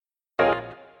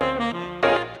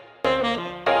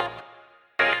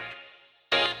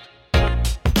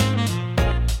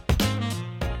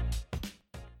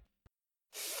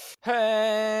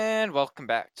And welcome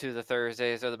back to the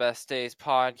Thursdays Are the Best Days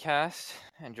podcast.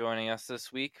 And joining us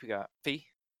this week, we got Fee,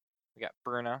 we got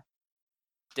Bruno,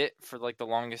 Dit for like the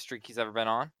longest streak he's ever been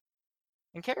on,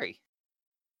 and Carrie.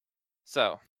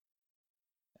 So,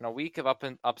 in a week of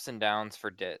ups and downs for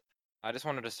Dit, I just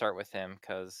wanted to start with him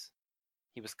because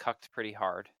he was cucked pretty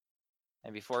hard.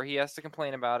 And before he has to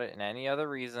complain about it and any other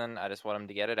reason, I just want him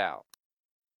to get it out.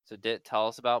 So, Dit, tell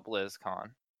us about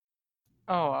BlizzCon.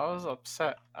 Oh, I was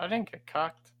upset. I didn't get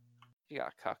cocked. You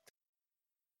got cucked.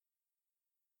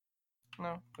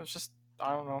 No, it was just,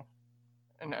 I don't know,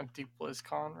 an empty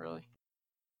BlizzCon, really.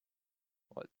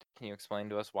 What? Can you explain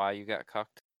to us why you got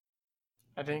cucked?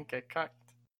 I didn't get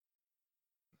cocked.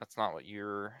 That's not what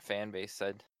your fan base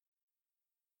said.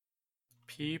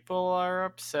 People are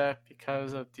upset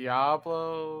because of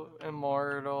Diablo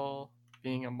Immortal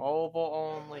being a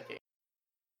mobile-only game.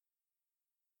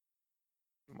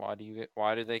 Why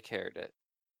do they care, Dit?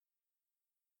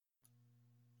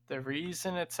 The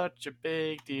reason it's such a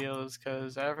big deal is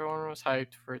because everyone was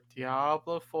hyped for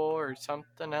Diablo 4 or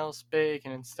something else big,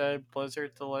 and instead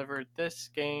Blizzard delivered this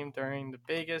game during the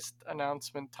biggest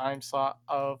announcement time slot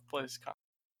of BlizzCon.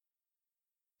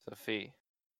 Sophie.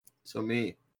 So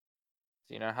me.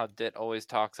 So you know how Dit always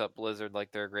talks up Blizzard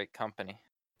like they're a great company?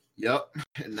 Yep.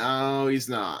 And now he's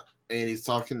not. And he's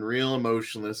talking real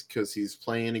emotionless because he's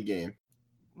playing a game.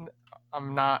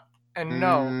 I'm not. And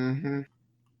no, Mhm.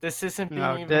 this isn't being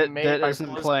No, even made Dit by isn't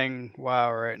Blizzard. playing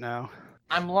WoW right now.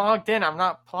 I'm logged in. I'm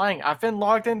not playing. I've been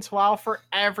logged into WoW for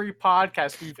every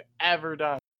podcast we've ever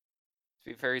done. To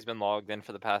be fair, he's been logged in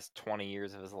for the past 20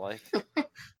 years of his life. Did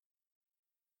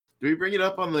we bring it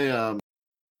up on the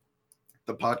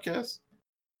podcast?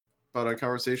 About our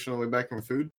conversation on the way back from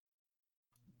food?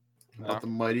 About the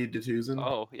mighty Detuzin?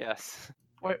 Oh, yes.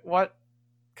 Wait, what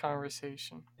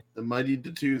conversation? The mighty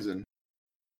Detuzin.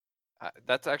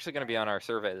 That's actually going to be on our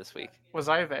survey this week. Was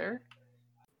I there?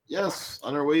 Yes,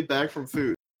 on our way back from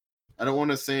food. I don't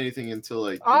want to say anything until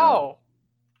like. Oh,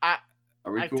 Are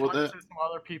we I cool with talked that? to some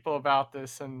other people about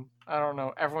this, and I don't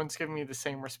know. Everyone's giving me the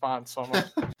same response, so I'm like,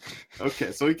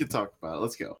 Okay, so we can talk about it.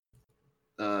 Let's go.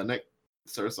 Nick,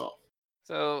 start us off.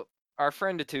 So, our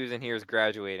friend Detuzin here is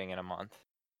graduating in a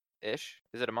month-ish.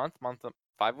 Is it a month?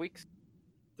 5 weeks?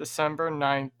 December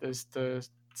 9th is the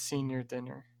senior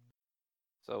dinner.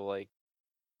 So, like,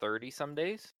 30-some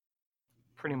days?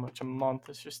 Pretty much a month.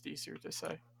 It's just easier to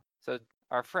say. So,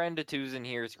 our friend Detuzin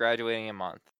here is graduating in a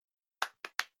month.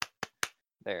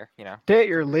 There, you know. Dit,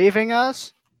 you're leaving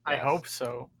us? I Yes. hope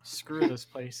so. Screw this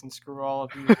place and screw all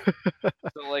of you.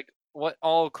 So, like, what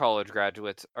all college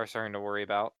graduates are starting to worry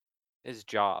about is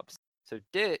jobs. So,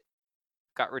 Dit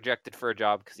got rejected for a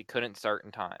job because he couldn't start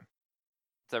in time.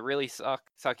 It's a really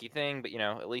sucky thing, but, you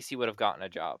know, at least he would have gotten a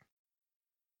job.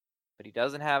 But he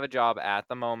doesn't have a job at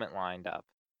the moment lined up.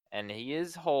 And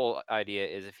his whole idea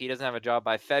is if he doesn't have a job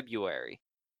by February,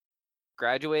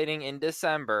 graduating in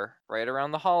December, right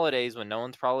around the holidays when no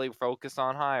one's probably focused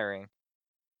on hiring,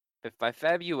 if by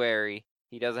February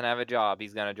he doesn't have a job,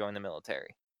 he's going to join the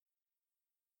military.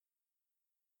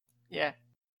 Yeah.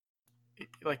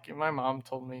 Like, my mom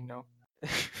told me no.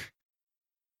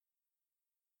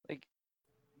 Like,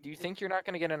 do you think you're not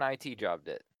going to get an IT job,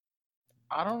 Dit?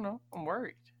 I don't know. I'm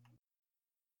worried.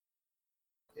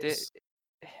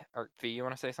 Or Fee, you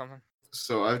want to say something?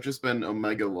 So I've just been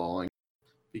omega lawing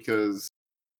because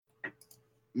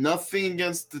nothing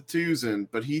against the Tuzin,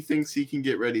 but he thinks he can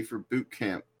get ready for boot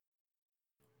camp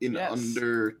in Yes.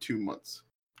 under 2 months.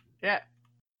 Yeah.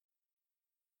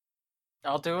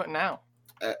 I'll do it now.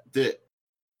 Dit,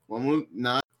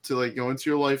 not to like go into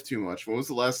your life too much. When was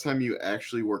the last time you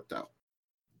actually worked out?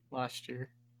 Last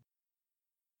year.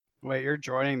 Wait, you're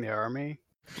joining the army?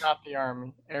 Not the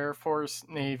Army. Air Force,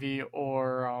 Navy,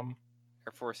 or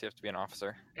Air Force, you have to be an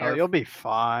officer. Oh, you'll be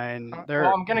fine.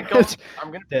 well, I'm gonna go.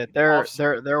 I'm gonna. Dit, their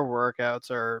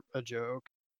workouts are a joke.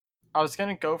 I was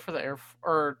gonna go for the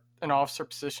or an officer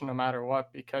position no matter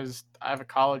what because I have a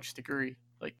college degree.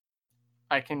 Like,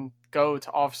 I can go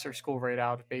to officer school right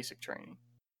out of basic training.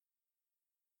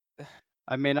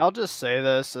 I mean, I'll just say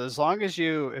this: as long as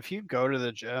if you go to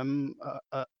the gym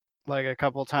like a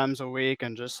couple times a week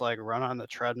and just like run on the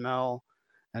treadmill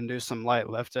and do some light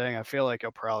lifting, I feel like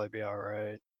you'll probably be all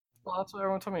right. Well, that's what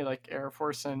everyone told me. Like Air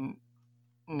Force and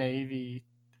Navy,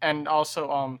 and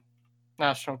also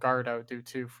National Guard I would do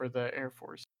too for the Air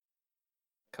Force.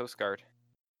 Coast Guard.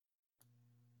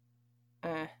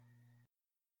 I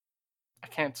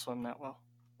can't swim that well.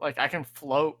 Like, I can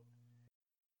float.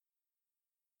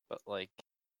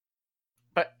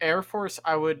 But Air Force,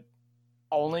 I would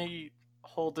only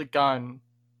hold a gun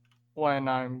when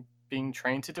I'm being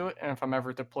trained to do it and if I'm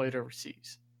ever deployed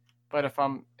overseas. But if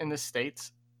I'm in the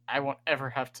States, I won't ever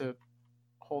have to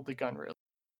hold the gun, really.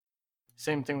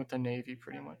 Same thing with the Navy,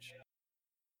 pretty much.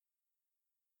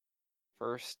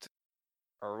 First,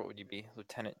 or what would you be?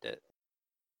 Lieutenant Dit.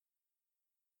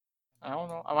 I don't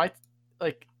know. I might,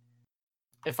 like,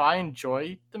 if I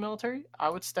enjoy the military, I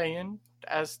would stay in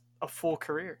as a full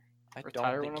career. I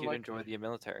Retire don't when think I'm you'd like- enjoy the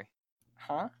military.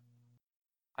 Huh?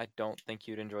 I don't think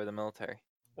you'd enjoy the military.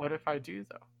 What if I do,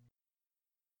 though?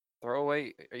 Throw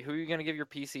away. Who are you gonna give your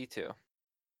PC to?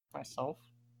 Myself?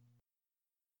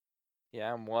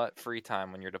 Yeah, and what free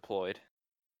time when you're deployed?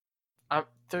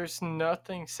 There's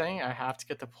nothing saying I have to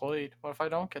get deployed. What if I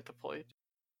don't get deployed?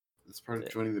 That's part of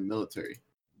joining the military.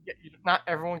 Yeah, not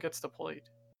everyone gets deployed.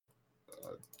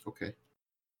 Okay.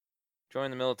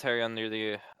 Join the military under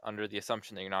the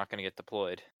assumption that you're not gonna get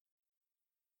deployed.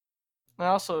 And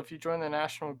also, if you join the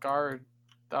National Guard,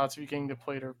 the odds of you getting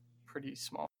deployed are pretty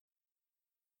small.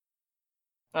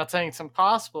 Not saying it's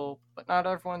impossible, but not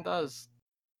everyone does.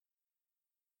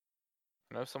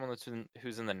 I know someone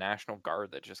who's in the National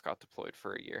Guard that just got deployed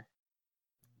for a year.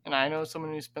 And I know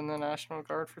someone who's been in the National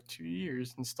Guard for 2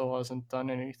 years and still hasn't done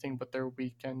anything but their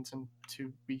weekends and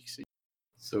 2 weeks.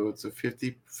 So it's a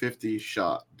 50-50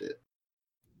 shot, Dit.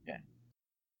 Yeah.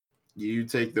 You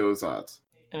take those odds.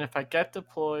 And if I get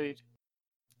deployed,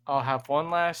 I'll have one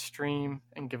last stream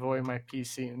and give away my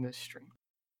PC in this stream.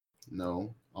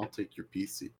 No, I'll take your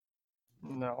PC.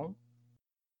 No.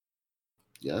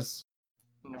 Yes.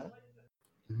 No.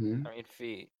 Mm-hmm. I mean,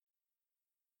 fee.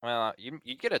 Well,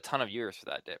 you'd get a ton of viewers for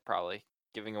that, Dit, probably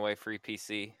giving away free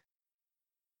PC.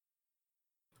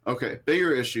 Okay,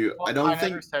 bigger issue. Well, I don't never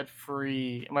think said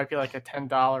free. It might be like a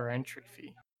 $10 entry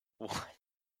fee. What?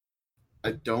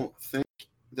 I don't think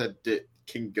that Dit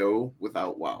can go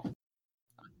without WoW.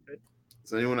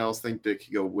 Does anyone else think Dit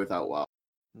can go without WoW?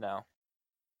 No.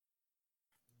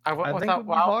 I went I think without it'd be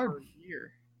WoW hard. for a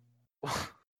year.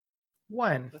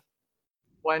 When?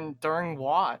 During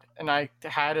WAD, and I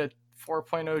had a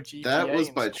 4.0 GPA. That was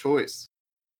by installed. choice.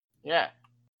 Yeah.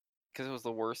 Because it was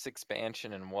the worst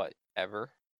expansion in what ever.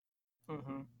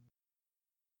 Mm-hmm.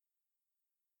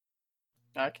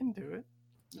 I can do it.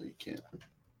 No, you can't.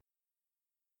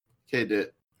 Okay,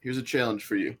 Dit. Here's a challenge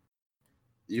for you.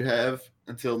 You have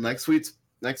until next week's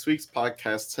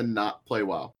podcast to not play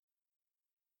WoW.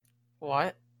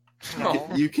 What? No.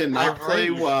 You cannot I play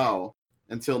raid. WoW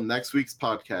until next week's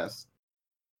podcast.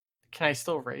 Can I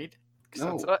still raid? 'Cause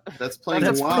No, that's that's playing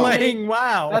That's WoW. playing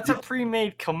WoW. That's a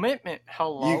pre-made commitment.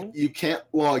 Hello. You can't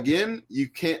log in. You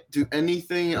can't do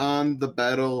anything on the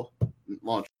battle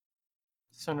launch.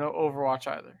 So no Overwatch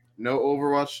either. No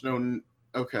Overwatch. No.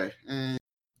 Okay.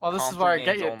 Well, this is Console where I get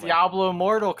games you. only. Diablo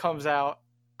Immortal comes out.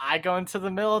 I go into the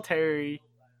military.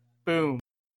 Boom.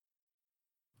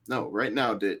 No, right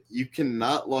now, Dit. You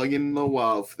cannot log in the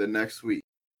WoW for the next week.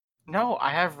 No,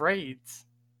 I have raids.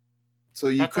 So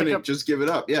you That's like couldn't a- just give it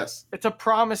up. Yes. It's a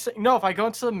promising. No, if I go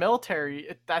into the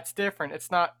military, that's different.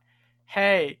 It's not,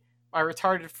 hey, my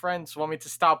retarded friends want me to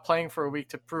stop playing for a week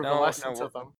to prove a No, lesson no,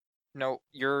 to them. No,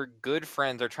 your good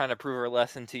friends are trying to prove a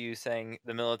lesson to you, saying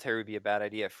the military would be a bad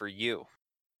idea for you.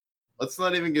 Let's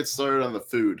not even get started on the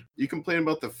food. You complain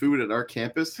about the food at our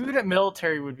campus? Food at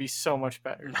military would be so much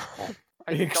better. No,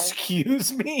 I don't.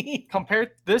 Excuse me?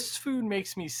 Compared, this food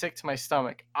makes me sick to my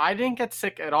stomach. I didn't get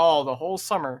sick at all the whole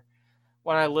summer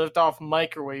when I lived off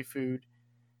microwave food.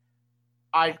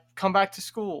 I come back to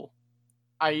school,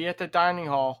 I eat at the dining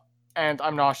hall, and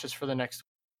I'm nauseous for the next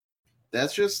week.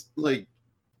 That's just like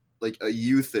a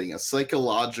you thing, a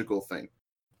psychological thing.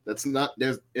 That's not.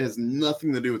 It has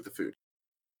nothing to do with the food.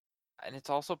 And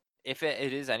it's also, if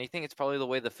it is anything, it's probably the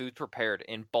way the food's prepared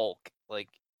in bulk. Like,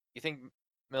 you think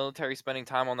military spending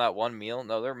time on that one meal?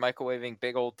 No, they're microwaving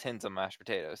big old tins of mashed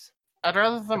potatoes. I'd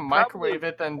rather them microwave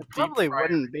it than It deep probably fry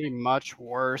it. wouldn't be much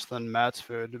worse than Mets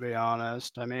food, to be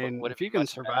honest. I mean, what if if you it's can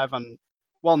much better? survive on,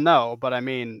 well, no, but I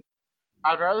mean,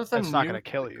 I'd rather them it's not going nuke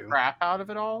to kill the you. crap out of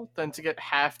it all than to get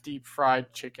half deep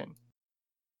fried chicken.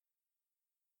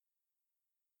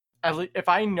 At least, if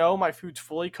I know my food's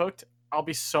fully cooked, I'll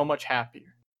be so much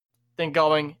happier than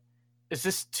going, is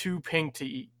this too pink to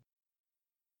eat?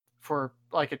 For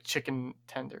like a chicken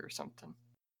tender or something.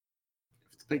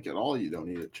 If it's pink at all, you don't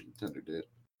need a chicken tender, Dit.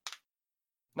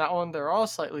 Not when they're all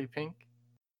slightly pink.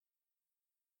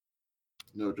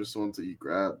 No, just the ones that you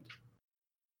grabbed.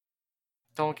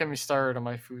 Don't get me started on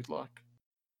my food luck.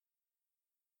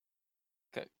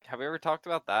 Okay, have we ever talked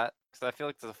about that? Because I feel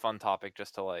like it's a fun topic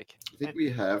just to like. I think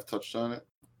we have touched on it,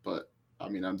 but I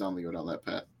mean, I'm down to go down that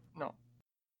path. No.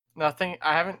 Nothing.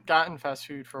 I haven't gotten fast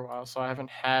food for a while, so I haven't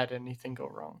had anything go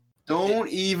wrong. Don't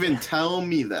even tell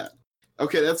me that.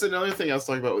 Okay, that's another thing I was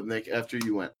talking about with Nick after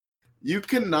you went. You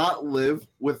cannot live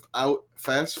without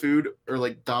fast food or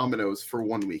like Domino's for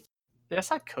 1 week.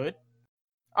 Yes, I could.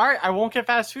 All right, I won't get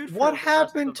fast food. For What the rest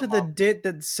happened of to the month. dit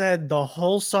that said the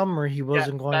whole summer he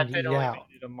wasn't going that to did eat only out?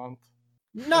 make it a month.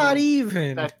 Not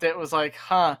even. That dit was like,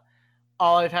 huh,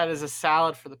 all I've had is a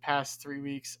salad for the past 3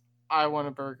 weeks. I want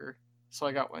a burger. So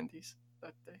I got Wendy's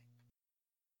that day.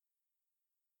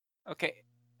 Okay.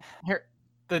 Here,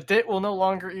 the dit will no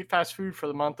longer eat fast food for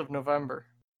the month of November.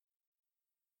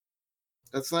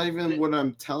 That's not even what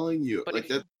I'm telling you. But Like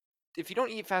that. if you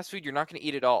don't eat fast food, you're not going to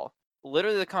eat at all.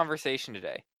 Literally the conversation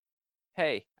today.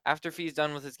 Hey, after Fee's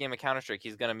done with his game of Counter-Strike,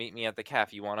 he's going to meet me at the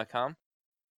caf. You want to come?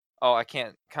 Oh, I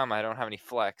can't come. I don't have any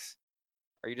flex.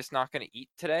 Are you just not going to eat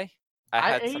today? I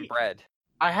had some ate. bread.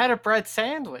 I had a bread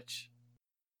sandwich.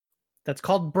 That's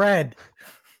called bread.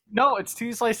 No, it's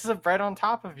 2 slices of bread on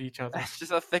top of each other. That's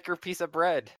just a thicker piece of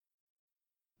bread.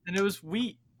 And it was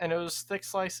wheat, and it was thick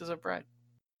slices of bread.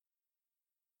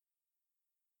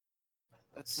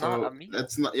 That's So not a meal.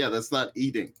 that's not. Yeah, that's not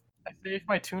eating. I save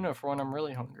my tuna for when I'm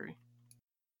really hungry.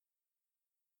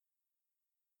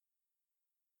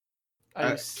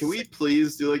 Can we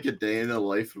please do like a day in the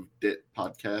life of Dit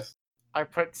podcast? I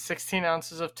put 16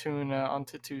 ounces of tuna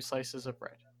onto 2 slices of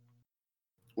bread.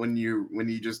 When you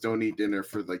just don't eat dinner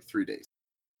for like 3 days.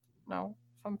 No,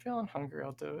 if I'm feeling hungry,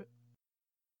 I'll do it.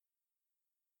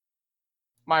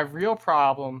 My real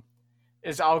problem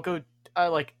is I'll go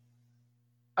like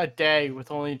a day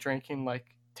with only drinking like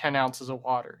 10 ounces of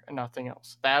water and nothing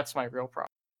else. That's my real problem.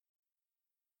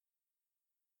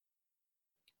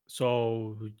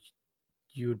 So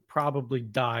you'd probably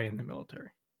die in the military.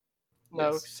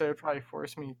 No, Yes. so it would probably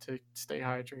force me to stay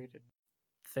hydrated.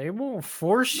 They won't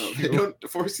force No, you. they don't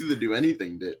force you to do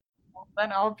anything, Dit. Well,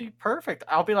 then I'll be perfect.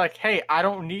 I'll be like, hey, I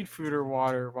don't need food or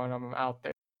water when I'm out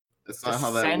there. That's not Just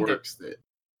how that send it. works, Dit.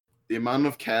 The amount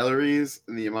of calories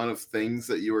and the amount of things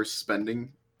that you are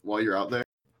spending while you're out there,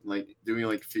 like doing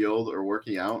like field or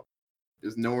working out,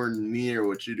 is nowhere near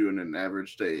what you do in an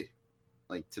average day,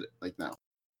 like today, like now.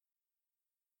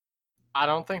 I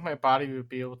don't think my body would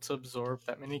be able to absorb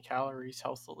that many calories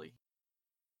healthily.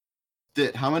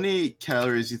 Dit, how many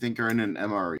calories do you think are in an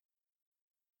MRE?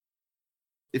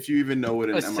 If you even know what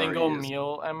an A MRE single is.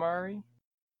 meal MRE?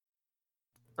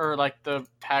 Or like the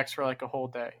packs for like a whole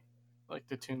day? Like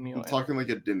the 2 meal I'm talking like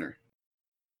a dinner.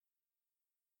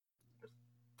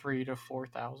 3,000 to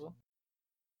 4,000.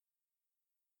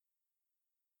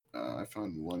 I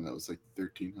found one that was like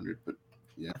 1,300, but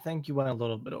I think you went a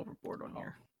little bit overboard on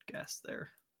your guess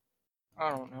there. I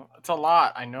don't know. It's a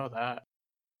lot. I know that.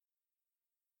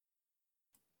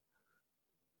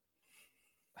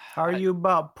 How are you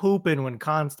about pooping when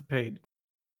constipated?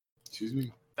 excuse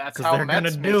me. That's 'Cause how they're gonna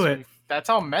Mets do makes it. That's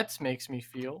how Mets makes me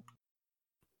feel.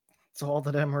 That's all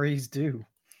that MREs do.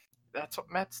 That's what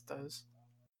Mets does.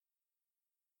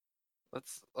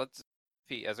 Let's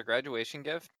Fee, as a graduation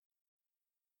gift.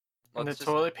 And the Let's just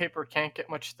toilet paper can't get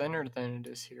much thinner than it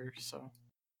is here, so.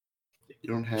 You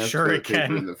don't have Sure toilet it paper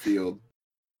can. in the field.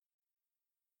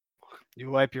 You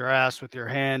wipe your ass with your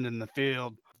hand in the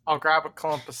field. I'll grab a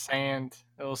clump of sand.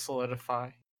 It'll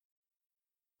solidify.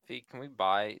 Fee, can we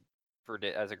buy for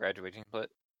Dit as a graduation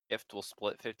gift? We'll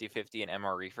split 50-50 an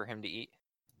MRE for him to eat.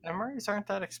 MREs aren't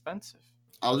that expensive.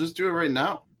 I'll just do it right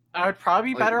now. I would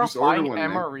probably be Like, better off just order buying one,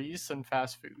 man. MREs than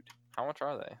fast food. How much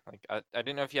are they? Like, I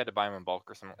didn't know if you had to buy them in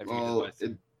bulk or something. If you could Well, just buy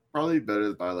it'd probably be better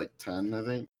to buy like 10, I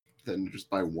think, than just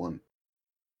buy one.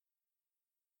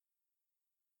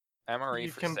 MRE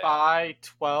You for can sale. buy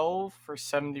 12 for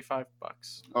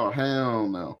 $75. Oh, hell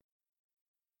no.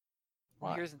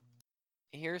 Why?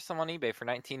 Here's some on eBay for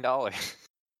 $19.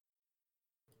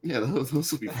 Yeah, those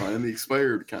will be fine. The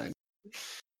expired kind.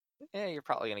 Yeah, you're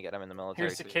probably gonna get them in the military.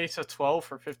 Here's a too. case of 12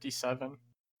 for $57.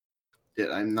 Yeah,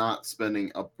 I'm not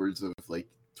spending upwards of like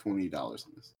 $20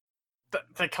 on this.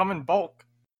 They come in bulk.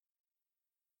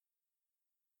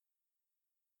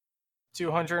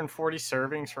 240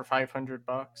 servings for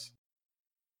 $500.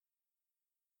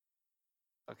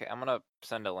 Okay, I'm gonna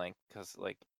send a link because,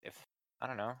 like, if I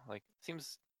don't know, like,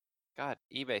 seems, God,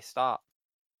 eBay, stop.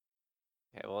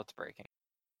 Okay, well, it's breaking.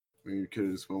 I mean, you could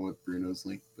have just went with Bruno's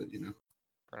link, but you know.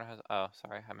 Bruno has. Oh,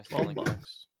 sorry, I missed the 12 link.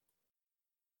 bucks.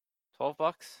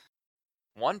 $12.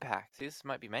 One pack. See, this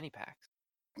might be many packs.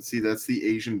 See, that's the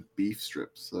Asian beef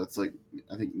strips. So that's like,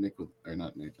 I think Nick would, or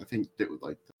not Nick, I think Dit would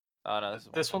like that. Oh no, this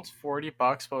is This one one's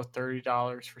 $40, but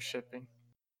 $30 for shipping.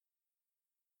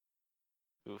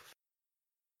 pack. Oof.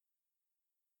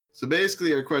 So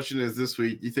basically, our question is this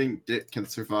week: you think Dit can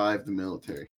survive the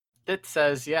military? Dit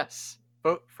says yes.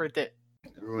 Vote for Dit.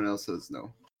 Everyone else says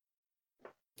no.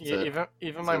 Yeah, that-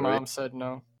 even is my that right? mom said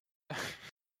no.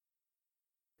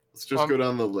 Let's just go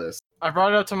down the list. I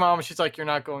brought it up to mom, and she's like, "You're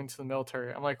not going to the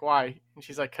military." I'm like, "Why?" And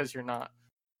she's like, "Cause you're not."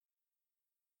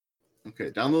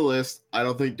 Okay, down the list. I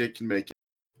don't think Dick can make it.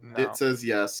 No. Dit says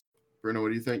yes. Bruno, what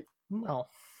do you think? No.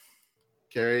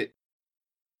 Carrie?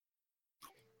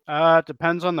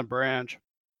 Depends on the branch.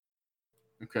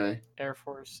 Okay. Air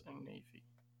Force and Navy.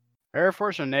 Air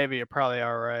Force and Navy are probably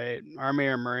all right. Army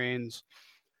or Marines.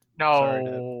 Sorry,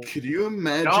 No. Could you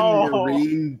imagine No.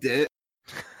 Marine Dit?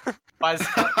 Buzz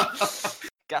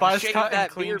Gotta buzz shave cut and that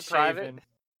clean beard, Private. shaven.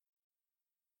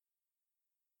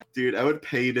 Dude, I would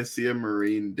pay to see a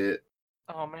Marine Dit.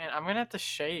 Oh man, I'm gonna have to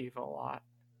shave a lot.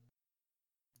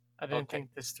 I didn't Okay.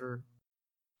 think this through.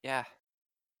 Yeah.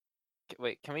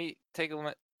 Wait, can we take a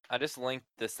look? I just linked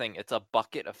this thing. It's a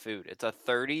bucket of food. It's a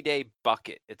 30-day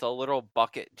bucket. It's a little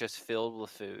bucket just filled with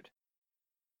food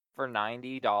for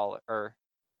 $90. Or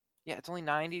yeah, it's only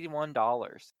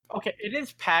 $91. Okay, it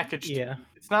is packaged. Yeah.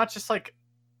 It's not just like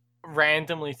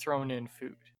randomly thrown in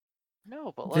food.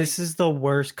 No, but like This is the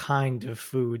worst kind of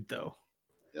food, though.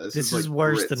 Yeah, This like is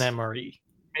worse grits. than MRE.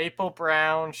 Maple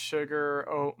brown sugar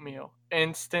oatmeal,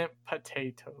 instant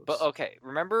potatoes, but okay,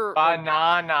 remember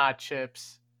banana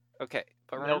chips, okay,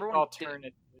 but milk remember when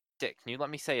alternative. Dick, can you let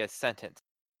me say a sentence?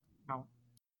 No.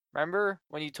 Remember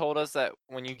when you told us that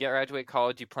when you graduate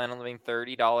college you plan on living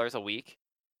 $30 a week?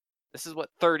 This is what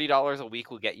 $30 a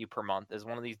week will get you per month, is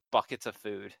one of these buckets of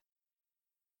food.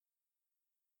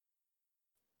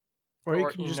 Or you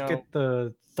Or, can you just know, get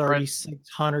the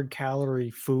 3,600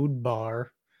 calorie food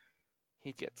bar.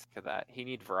 He'd get sick of that. He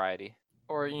need variety.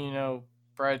 Or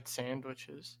bread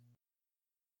sandwiches.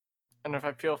 And if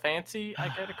I feel fancy, I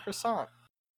get a croissant.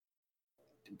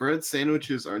 Bread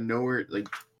sandwiches are nowhere like.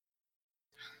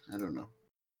 I don't know.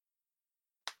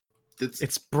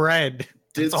 It's bread.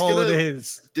 Dit's That's all it gonna-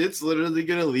 is. Dit's literally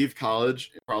gonna leave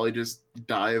college and probably just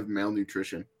die of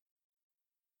malnutrition.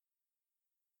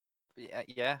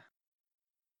 Yeah.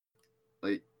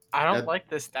 Like I don't That- like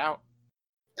this doubt.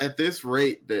 at this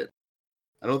rate, Dit,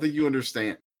 I don't think you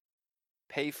understand.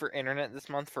 Pay for internet this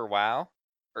month for WoW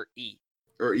or eat.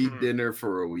 Or eat Hmm. dinner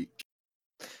for a week.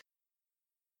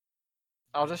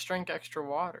 I'll just drink extra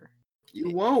water.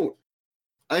 You won't.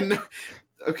 I know.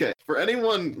 Okay, for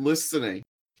anyone listening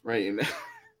right now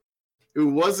who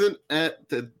wasn't at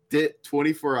the Dit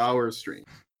 24-hour stream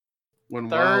when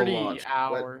WoW 30 launched,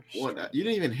 hours. what, you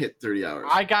didn't even hit 30 hours.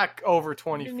 I got over didn't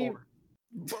 24.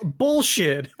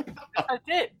 Bullshit. I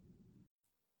did.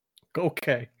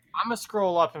 Okay. I'm gonna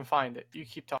scroll up and find it. You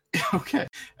keep talking. Okay.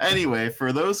 Anyway,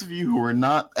 for those of you who were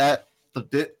not at the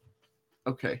Dit,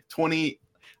 okay, 20.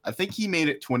 I think he made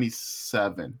it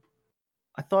 27.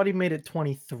 I thought he made it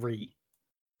 23.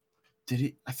 Did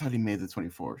he? I thought he made the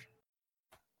 24.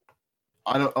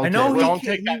 I don't. Okay, I know well,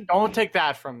 Don't take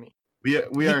that from me. we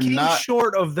He are came not.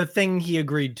 short of the thing he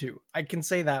agreed to. I can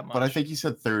say that much. But I think he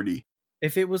said 30.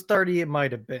 if it was 30, it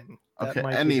might have been. That Okay. might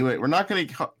be the Anyway, case. we're not going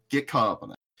to get caught up on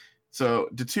that. So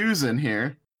Datu's in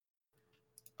here.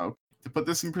 Oh, to put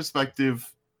this in perspective,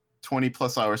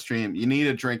 20+ hour stream, you need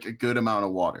to drink a good amount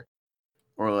of water,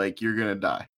 or like you're gonna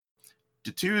die.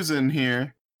 Datu's in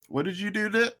here. What did you do,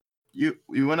 Dit? You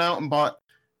went out and bought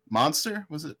Monster?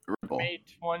 Was it Red Bull? Made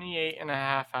 28 and a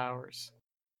half hours.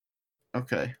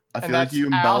 Okay. I And feel like that's- you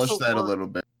I embellished also that a work- little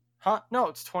bit, Huh? No,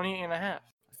 it's 28 and a half.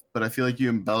 but I feel like you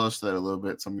embellished that a little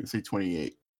bit, so I'm gonna say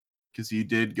 28 because you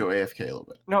did go AFK a little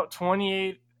bit. No,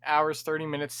 28 hours, 30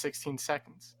 minutes, 16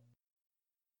 seconds.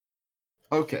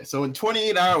 Okay, so in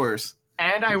 28 hours,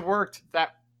 And I worked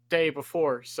that day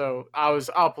before, so I was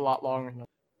up a lot longer than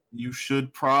you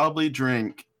should probably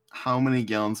drink how many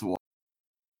gallons of water?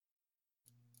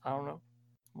 I don't know.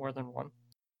 More than one.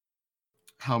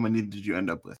 How many did you end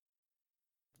up with?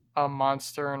 A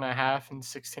monster and a half and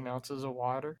 16 ounces of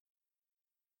water.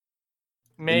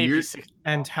 Maybe you're- 16.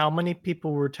 And how many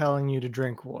people were telling you to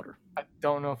drink water? I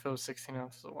don't know if it was 16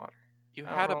 ounces of water. You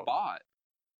I had a don't know. bot.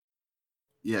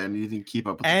 Yeah, and you didn't keep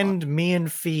up with the And me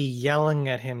and Fee yelling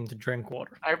at him to drink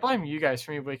water. I blame you guys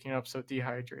for me waking up so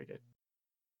dehydrated.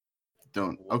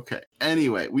 Don't. Okay.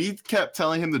 Anyway, we kept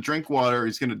telling him to drink water,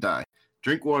 he's gonna die.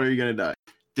 Drink water, you're gonna die.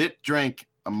 Dit drank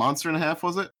a monster and a half,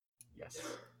 was it? Yes.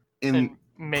 In And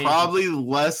maybe. probably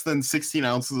less than 16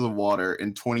 ounces of water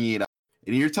in 28 hours.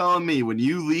 And you're telling me when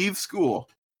you leave school,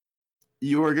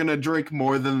 you are gonna drink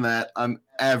more than that on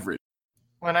average.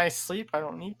 When I sleep, I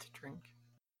don't need to drink.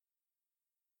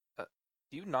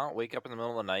 Do you not wake up in the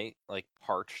middle of the night like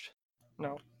parched?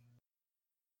 No.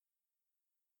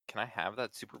 Can I have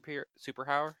that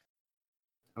superpower?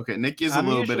 Okay, Nick is a I'm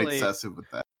little bit usually- excessive with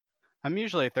that. I'm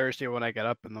usually thirsty when I get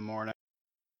up in the morning.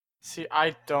 See,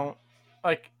 I don't.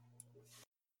 Like,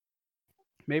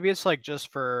 Maybe it's like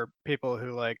just for people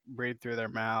who like breathe through their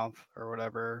mouth or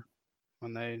whatever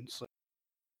when they sleep.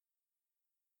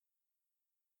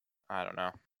 I don't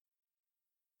know.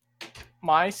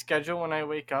 My schedule when I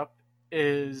wake up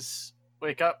is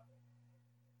wake up,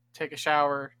 take a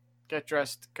shower, get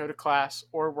dressed, go to class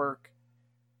or work,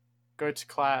 go to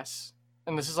class.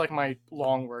 And this is like my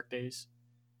long work days.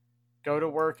 Go to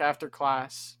work after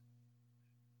class,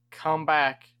 come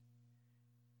back,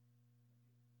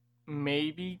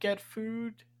 maybe get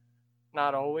food.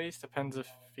 Not always, depends if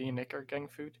me and Nick are getting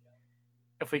food.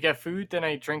 If we get food, then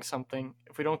I drink something.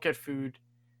 If we don't get food,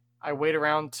 I wait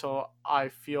around till I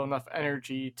feel enough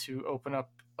energy to open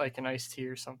up like an iced tea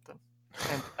or something.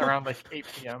 And around like 8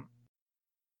 p.m.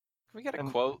 Can we get a And-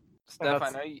 quote, Steph?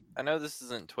 that's- I know this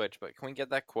isn't Twitch, but can we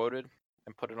get that quoted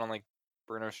and put it on like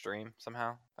Bruno's stream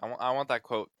somehow? I want that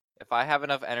quote. If I have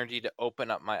enough energy to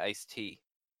open up my iced tea.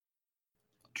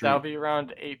 That'll Drink. be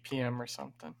around 8 p.m. or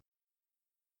something.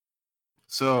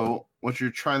 So what you're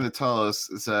trying to tell us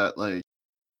is that like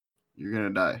you're gonna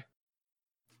die.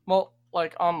 Well,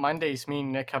 like on Mondays, me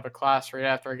and Nick have a class right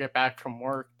after I get back from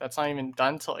work. That's not even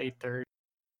done till 8:30.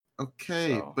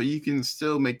 Okay, So- but you can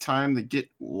still make time to get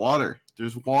water.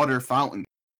 There's water fountain.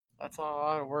 That's a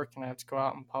lot of work, and I have to go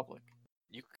out in public.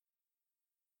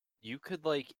 You could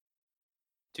like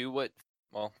do what?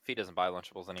 Well, Fee doesn't buy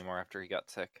Lunchables anymore after he got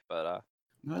sick, but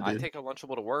No, I dude. take a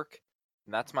Lunchable to work,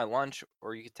 and that's my lunch.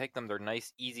 Or you could take them; they're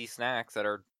nice, easy snacks that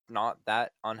are not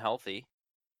that unhealthy.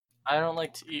 I don't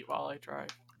like to eat while I drive.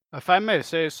 If I may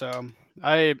say so,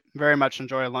 I very much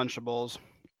enjoy Lunchables.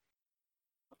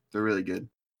 They're really good.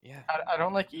 Yeah. I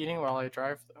don't like eating while I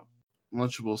drive, though.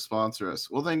 Lunchable sponsor us.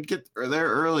 Well, then get there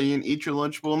early and eat your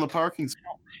Lunchable in the parking spot.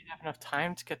 I don't have enough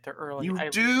time to get there early. You I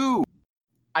do.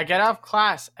 I get out of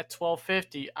class at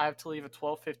 12:50. I have to leave at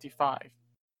 12:55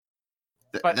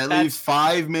 But That that's- leaves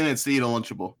 5 minutes to eat a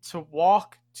Lunchable. to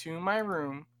walk to my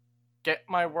room, get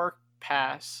my work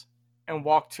pass, and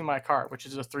walk to my car, which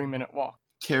is a 3-minute walk.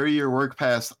 Carry your work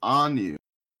pass on you.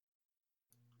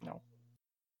 No.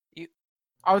 You-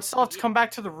 I would still have to come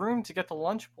back to the room to get the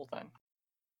Lunchable then.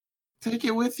 Take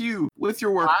it with you with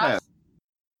your work pass. Class?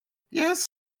 Yes.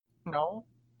 No.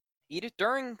 Eat it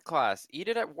during class. Eat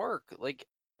it at work. Like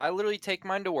I literally take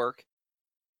mine to work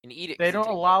and eat it. They 'cause it don't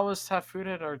takes- allow us to have food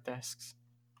at our desks.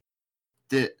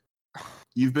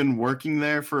 You've been working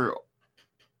there for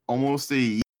almost a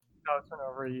year. No, it's been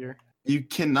over a year. You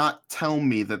cannot tell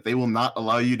me that they will not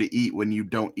allow you to eat when you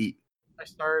don't eat. I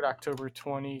started October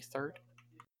 23rd.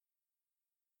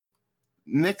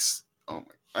 Nick's. Oh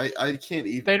my! I can't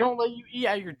eat. They don't let you eat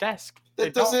at your desk. They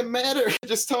That don't. doesn't matter.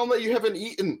 Just tell them that you haven't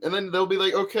eaten, and then they'll be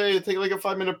like, "Okay, take like a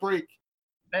 5-minute break."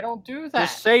 They don't do that.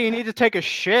 Just say you need to take a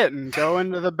shit and go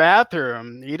into the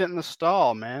bathroom. Eat it in the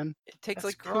stall, man. It takes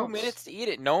That's like 2 gross. minutes to eat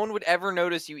it. No one would ever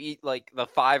notice you eat like the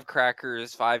 5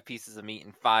 crackers, 5 pieces of meat,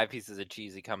 and 5 pieces of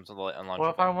cheese. It comes with a lunch. What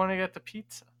if I want to get the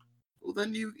pizza? Well,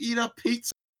 then you eat a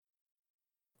pizza.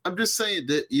 I'm just saying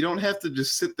that you don't have to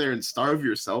just sit there and starve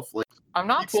yourself. Like I'm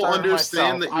not People starving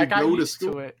understand myself. that you I got go to used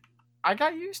school. to it. I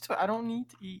got used to it. I don't need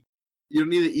to eat. you don't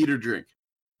need to eat or drink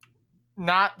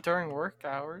Not during work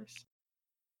hours.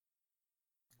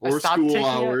 I or stopped school taking it.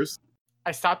 hours.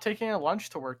 I stopped taking a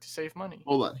lunch to work to save money.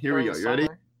 Hold on. Here we during go. the You ready?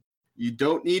 summer. You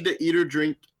don't need to eat or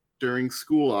drink during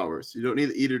school hours. You don't need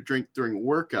to eat or drink during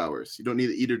work hours. You don't need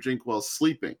to eat or drink while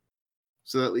sleeping.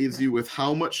 So that leaves you with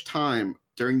how much time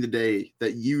during the day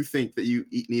that you think that you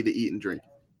need to eat and drink.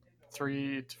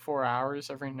 3 to 4 hours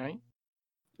every night.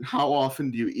 How often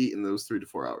do you eat in those 3 to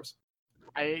 4 hours?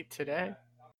 I ate today.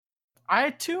 I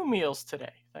had 2 meals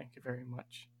today. Thank you very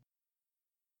much.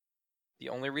 The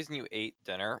only reason you ate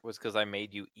dinner was because I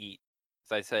made you eat.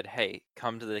 So I said, "Hey,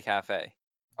 come to the cafe."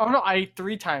 Oh no, I ate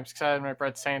 3 times because I had my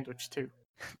bread sandwich too.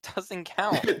 Doesn't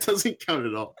count. It doesn't count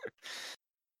at all.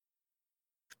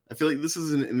 I feel like this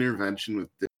is an intervention with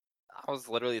I was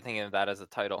literally thinking of that as a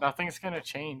title. Nothing's gonna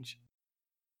change.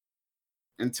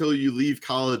 until you leave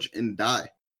college and die.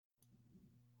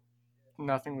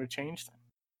 Nothing would change then.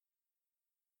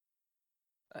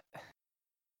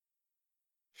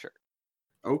 Sure.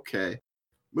 Okay.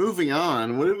 Moving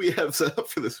on. What do we have set up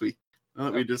for this week? Why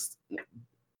don't we just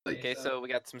like Okay, so we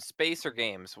got some spacer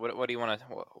games. What do you want to?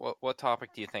 What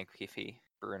topic do you think, Fifi,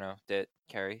 Bruno, Dit,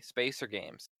 Carrie? Spacer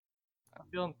games. I'm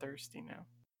feeling thirsty now.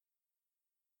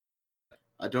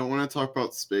 I don't want to talk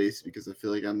about space because I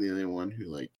feel like I'm the only one who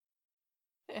like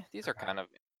These are kind of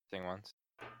interesting ones.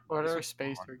 What These are are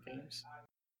spacer games?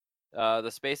 The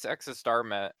SpaceX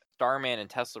Starman and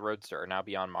Tesla Roadster are now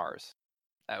beyond Mars.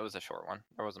 That was a short one.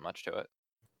 There wasn't much to it.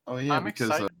 oh yeah, I'm because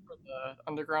excited for the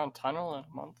underground tunnel in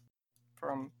a month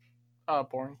from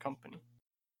Boring Company.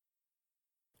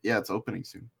 Yeah, it's opening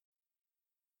soon.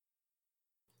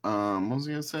 What was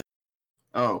I gonna say?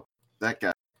 Oh, that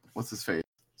guy. What's his face?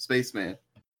 Spaceman.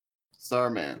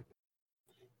 Starman.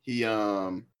 He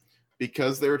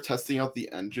because they were testing out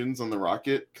the engines on the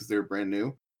rocket because they were brand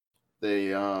new.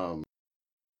 They wanted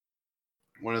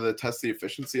to test the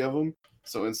efficiency of them.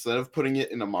 So instead of putting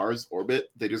it in a Mars orbit,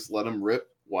 they just let him rip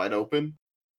wide open.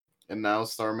 And now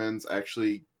Starman's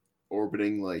actually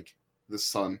orbiting like the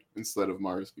sun instead of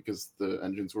Mars because the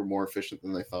engines were more efficient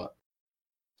than they thought.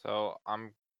 So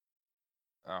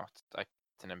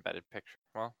it's an embedded picture.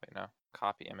 Well, wait, no.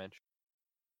 Copy image.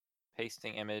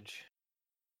 Pasting image.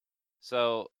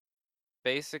 So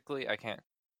basically, I can't.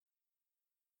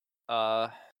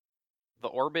 The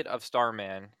orbit of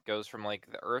Starman goes from like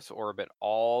the Earth's orbit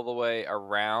all the way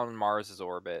around Mars's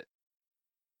orbit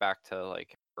back to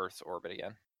like Earth's orbit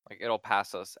again. Like it'll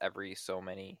pass us every so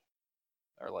many,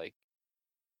 or like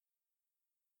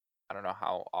I don't know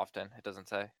how often. It doesn't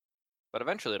say, but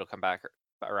eventually it'll come back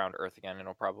around Earth again, and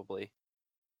it'll probably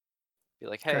be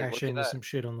like, "Hey, Crash look at into that." some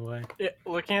shit on the way. Yeah,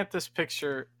 looking at this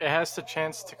picture, it has the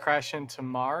chance to crash into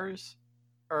Mars,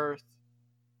 Earth,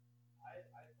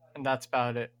 and that's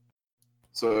about it.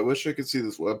 So I wish I could see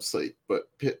this website, but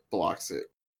Pitt blocks it.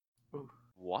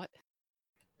 What?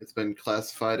 It's been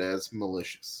classified as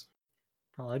malicious.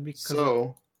 Probably because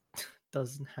So it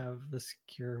doesn't have the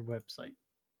secure website.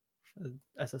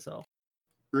 SSL.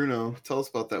 Bruno, tell us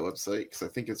about that website because I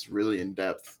think it's really in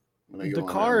depth. When I go The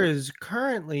on car it. is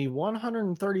currently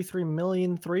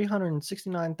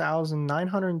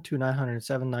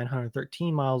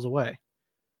 133,369,902,907,913 miles away.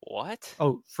 What?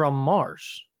 Oh, from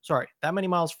Mars. Sorry, that many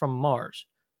miles from Mars.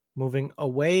 Moving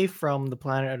away from the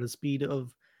planet at a speed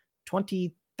of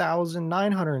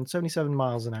 20,977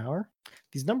 miles an hour.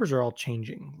 These numbers are all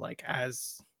changing, like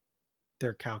as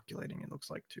they're calculating, it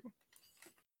looks like too.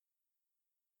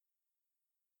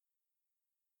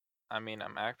 I mean,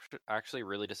 I'm actually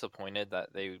really disappointed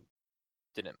that they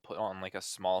didn't put on like a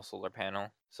small solar panel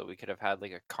so we could have had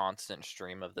like a constant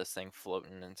stream of this thing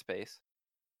floating in space.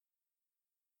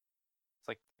 It's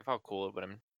like how cool it would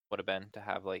have been to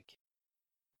have like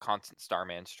constant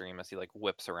Starman stream as he like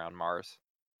whips around Mars.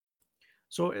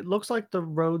 So it looks like the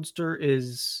Roadster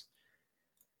is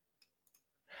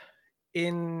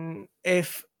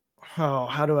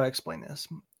how do I explain this?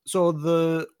 So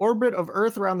the orbit of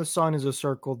Earth around the sun is a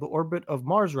circle. The orbit of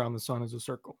Mars around the sun is a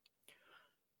circle.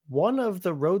 One of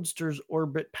the Roadster's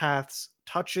orbit paths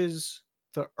touches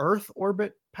the Earth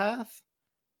orbit path,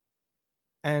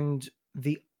 and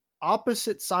the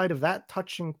opposite side of that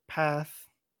touching path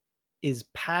is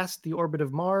past the orbit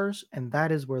of Mars, and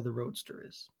that is where the Roadster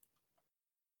is.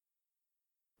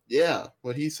 Yeah,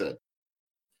 what he said.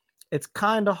 It's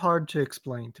kind of hard to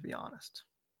explain, to be honest.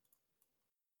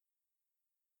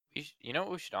 You know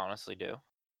what we should honestly do?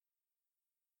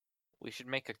 We should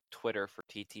make a Twitter for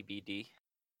TTBD,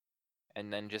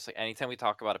 and then just like anytime we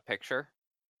talk about a picture,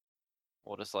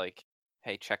 we'll just like,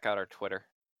 hey, check out our Twitter.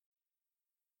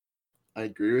 I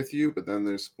agree with you, but then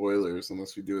there's spoilers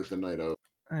unless we do it the night of.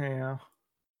 Yeah.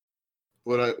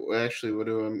 We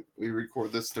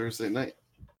record this Thursday night.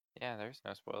 Yeah, there's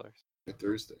no spoilers.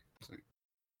 Thursday. So.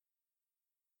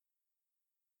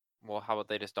 Well, how about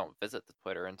they just don't visit the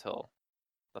Twitter until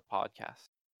the podcast?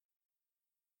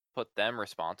 Put them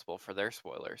responsible for their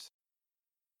spoilers.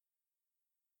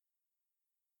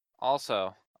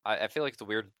 Also, I feel like it's a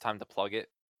weird time to plug it,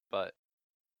 but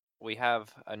we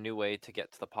have a new way to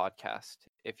get to the podcast.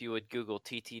 If you would Google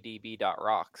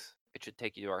ttdb.rocks, it should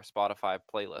take you to our Spotify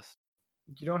playlist.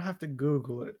 You don't have to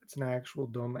Google it. It's an actual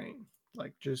domain.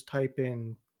 Like just type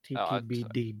in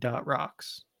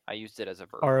ttbd.rocks. I used it as a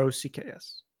verb.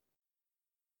 ROCKS.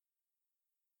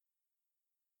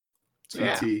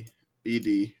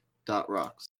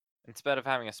 TTBD.rocks. Instead of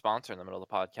having a sponsor in the middle of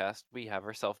the podcast, we have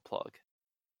our self-plug.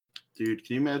 Dude,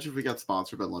 can you imagine if we got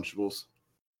sponsored by Lunchables?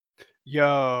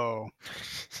 Yo,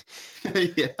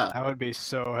 Yeah. I would be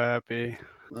so happy.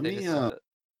 Let They me just send a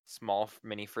small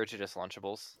mini Frigidus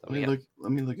Lunchables. that we have.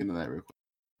 let me look into that real quick.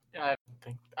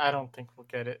 I don't think we'll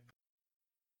get it.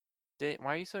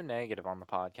 Why are you so negative on the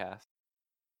podcast?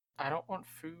 I don't want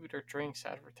food or drinks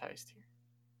advertised here.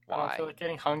 I don't Why? feel like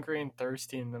getting hungry and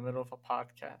thirsty in the middle of a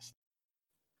podcast.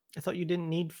 I thought you didn't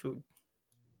need food.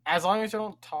 As long as you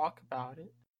don't talk about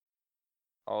it.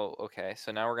 Oh, okay.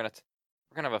 So now we're gonna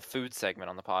have a food segment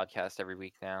on the podcast every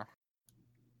week now.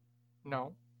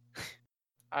 No.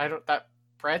 I don't. That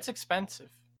bread's expensive.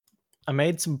 I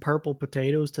made some purple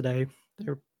potatoes today.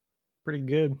 They're pretty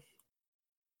good.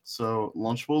 So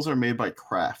Lunchables are made by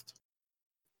Kraft.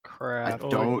 Crap. I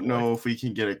don't know if we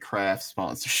can get a Kraft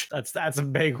sponsorship. That's a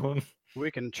big one. We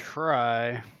can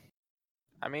try.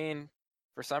 I mean,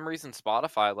 for some reason,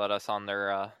 Spotify let us on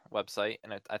their website,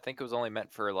 and I think it was only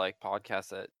meant for like podcasts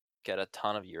that get a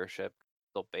ton of viewership.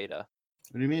 Still beta.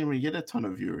 What do you mean we get a ton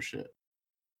of viewership?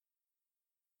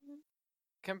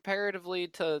 Comparatively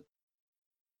to,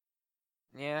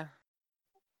 yeah.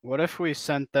 What if we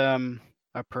sent them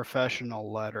a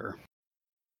professional letter?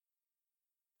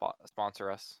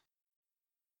 Sponsor us.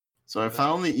 So I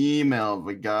found the email of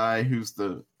a guy who's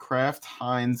the Kraft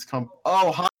Heinz company.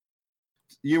 Oh,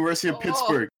 University of Oh.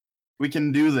 Pittsburgh. We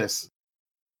can do this.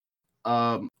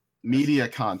 Media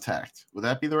contact. Would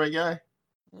that be the right guy?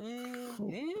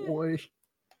 Oh, boy.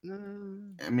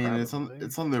 I mean, it's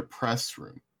on their press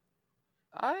room.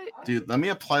 Dude, let me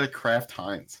apply to Kraft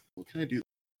Heinz. What can I do?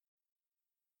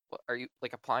 What, are you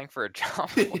like applying for a job?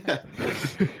 Yeah.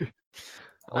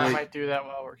 I Like- might do that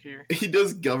while we're here. He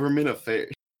does government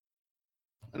affairs.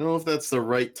 I don't know if that's the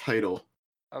right title.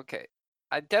 Okay.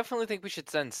 I definitely think we should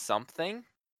send something.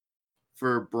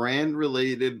 For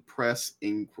brand-related press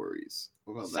inquiries.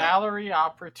 What about that? Salary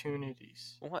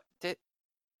opportunities. What did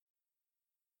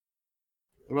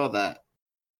What about that?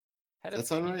 head Does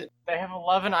that of sound right? They have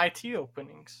 11 IT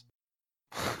openings.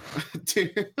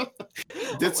 Dude,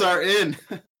 Dits are in.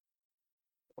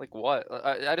 Like what?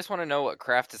 I just want to know what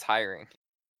Kraft is hiring.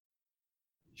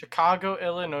 Chicago,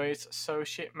 Illinois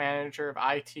Associate Manager of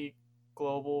IT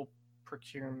Global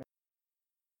Procurement.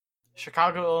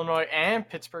 Chicago, Illinois, and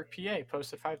Pittsburgh, PA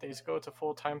posted 5 days ago. It's a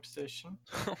full-time position.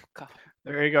 Oh god.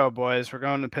 There you go, boys. We're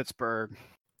going to Pittsburgh.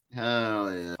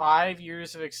 Hell yeah. 5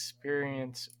 years of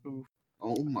experience. Ooh.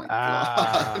 Oh my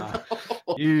Ah. god.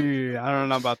 I don't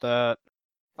know about that.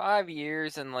 5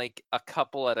 years and like a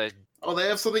couple at a. Oh, they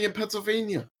have something in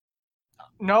Pennsylvania.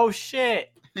 No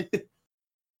shit.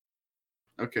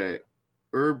 Okay.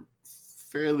 We're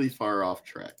fairly far off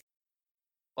track.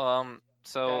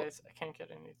 So Guys, I can't get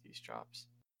any of these jobs.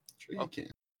 Sure you can.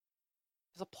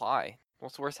 just apply.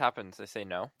 What's the worst happens? They say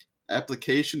no.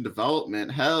 Application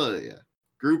development. Hell yeah.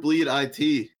 Group lead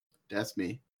IT. That's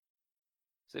me.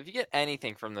 So if you get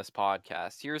anything from this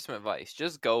podcast, here's some advice.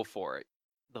 Just go for it.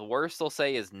 The worst they'll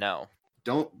say is no.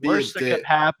 Don't be Worst a that dick. could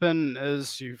happen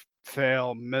is you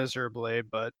fail miserably,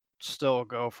 but still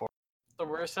go for it. The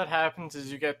worst that happens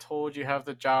is you get told you have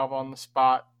the job on the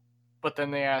spot, but then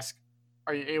they ask,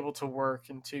 are you able to work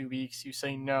in 2 weeks? You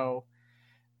say no.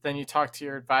 Then you talk to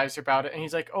your advisor about it, and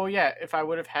he's like, oh yeah, if I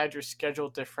would have had your schedule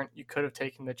different, you could have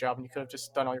taken the job and you could have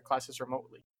just done all your classes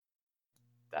remotely.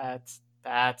 That's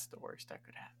the worst that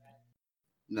could happen.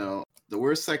 No. The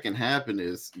worst that can happen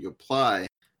is you apply,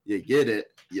 you get it,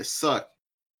 you suck,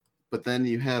 but then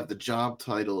you have the job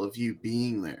title of you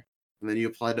being there. And then you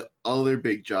apply to other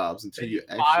big jobs until you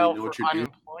File actually know what for you're doing.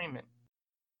 unemployment.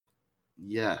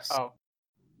 Yes. Oh,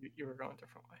 you were going a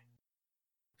different way.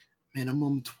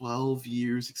 Minimum 12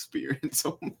 years experience.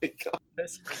 Oh my god.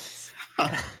 This-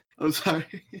 I'm sorry.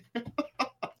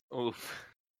 Oof.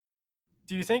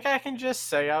 Do you think I can just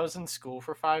say I was in school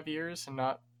for 5 years and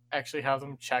not actually have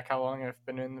them check how long I've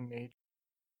been in the major?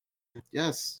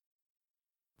 Yes.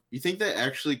 You think they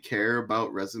actually care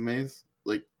about resumes?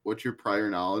 Like what your prior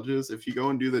knowledge is? If you go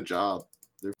and do the job.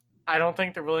 I don't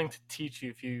think they're willing to teach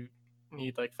you if you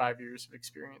need like 5 years of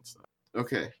experience. Though.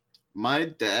 Okay. My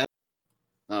dad.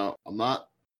 I'm not.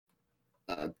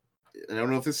 I don't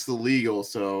know if this is illegal,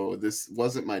 so this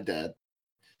wasn't my dad.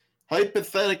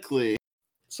 Hypothetically,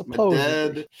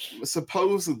 supposedly,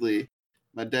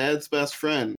 my dad's best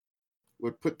friend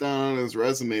would put down on his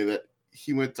resume that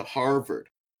he went to Harvard,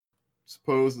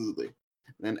 supposedly.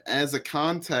 And as a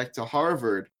contact to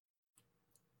Harvard,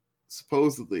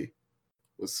 supposedly,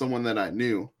 was someone that I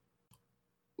knew,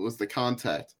 was the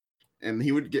contact. And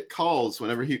he would get calls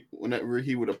whenever he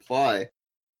would apply,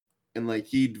 and like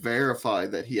he'd verify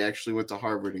that he actually went to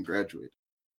Harvard and graduated.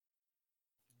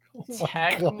 Oh my God.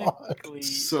 Technically,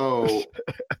 So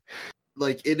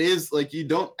like it is like you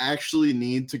don't actually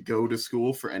need to go to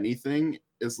school for anything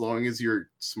as long as you're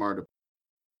smart.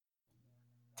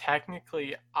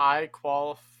 technically, I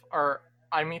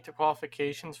meet the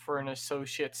qualifications for an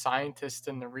associate scientist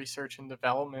in the research and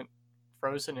development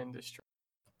frozen industry.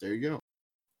 There you go.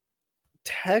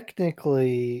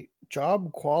 Technically,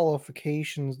 job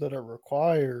qualifications that are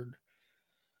required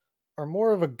are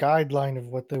more of a guideline of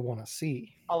what they want to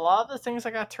see. A lot of the things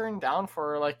I got turned down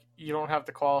for are like, you don't have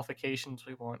the qualifications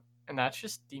we want, and that's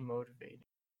just demotivating.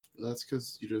 That's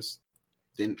because you just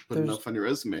didn't put There's- enough on your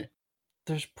resume.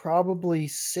 There's probably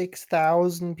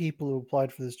 6,000 people who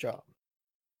applied for this job.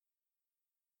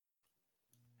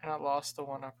 And I lost the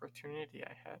one opportunity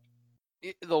I had.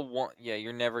 The one, yeah,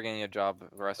 you're never getting a job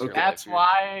the rest of your Okay. life. That's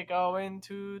why I go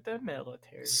into the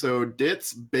military. So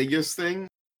Dit's biggest thing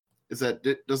is that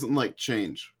it doesn't like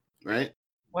change, right?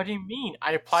 What do you mean?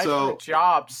 I applied for So, a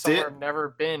job somewhere did- I've never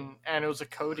been, and it was a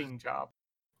coding job.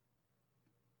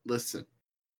 Listen,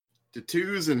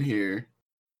 Tatu's in here.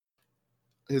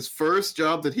 His first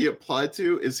job that he applied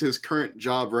to is his current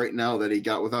job right now that he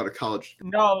got without a college degree.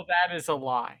 No, that is a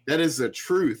lie. That is the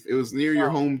truth. It was near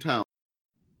your No. hometown.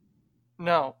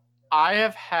 No, I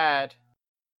have had.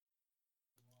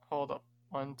 Hold up.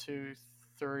 1, 2,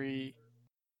 3,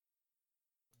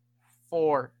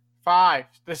 4, 5.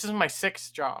 This is my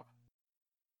 6th job.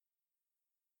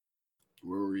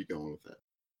 Where were you going with that?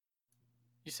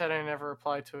 You said I never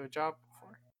applied to a job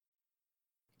before.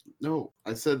 No,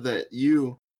 I said that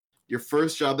your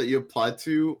first job that you applied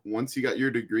to once you got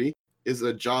your degree is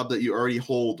a job that you already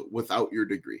hold without your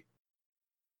degree.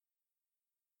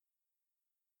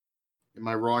 Am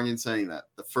I wrong in saying that?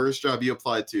 The first job you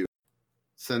applied to,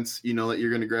 since you know that you're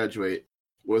going to graduate,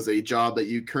 was a job that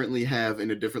you currently have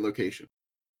in a different location.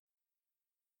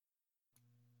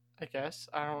 I guess.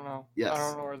 I don't know. Yes. I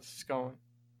don't know where this is going.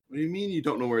 What do you mean you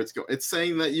don't know where it's going? It's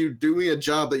saying that you're doing a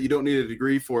job that you don't need a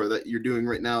degree for, that you're doing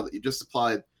right now, that you just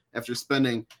applied after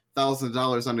spending thousands of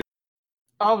dollars on it.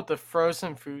 Oh, the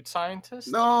frozen food scientist?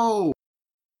 No!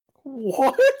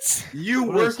 What? You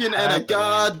What is working at a happening?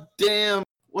 goddamn,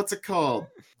 what's it called?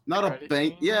 Not a Credit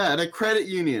bank. union? Yeah, at a credit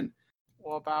union.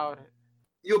 What about it?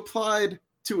 You applied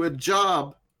to a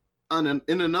job in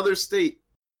another state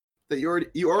that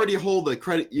you already hold a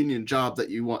credit union job that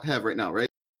you have right now, right?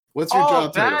 What's your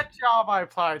job title? That job I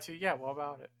applied to. Yeah, what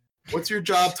about it? What's your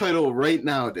job title right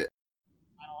now, Dick?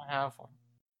 I don't have one.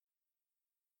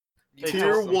 You They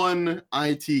Tier told me- 1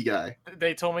 IT guy.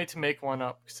 They told me to make one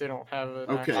up because they don't have an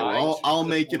Okay, actual- well, I'll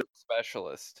make it.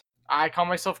 Specialist. I call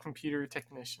myself computer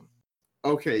technician.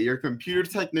 Okay, you're a computer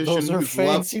technician Those are who's,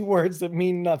 fancy words that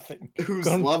mean nothing. who's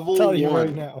Gonna level tell 1. you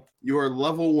right now. You are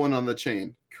level 1 on the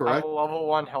chain, correct? I'm a level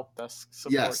 1 help desk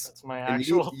support. Yes. That's my And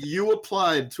actual. you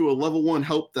applied to a level 1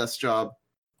 help desk job,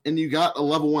 and you got a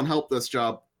level 1 help desk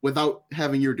job without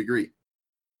having your degree.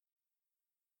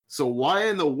 So why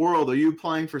in the world are you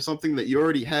applying for something that you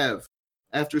already have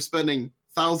after spending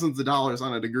thousands of dollars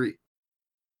on a degree?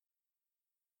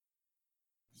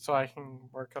 So I can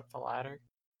work up the ladder.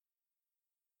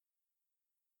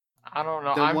 I don't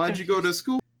know. Then I'm why'd you go to confused.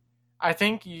 school? I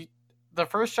think the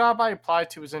first job I applied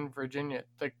to was in Virginia.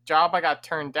 The job I got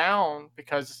turned down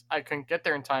because I couldn't get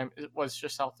there in time. It was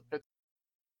just south of Pittsburgh.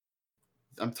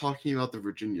 I'm talking about the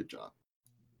Virginia job.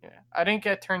 Yeah, I didn't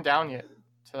get turned down yet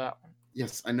to that one.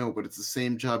 Yes, I know, but it's the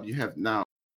same job you have now.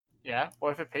 Yeah,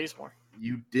 what if it pays more?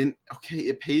 You didn't. Okay,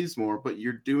 it pays more, but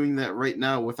you're doing that right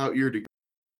now without your degree.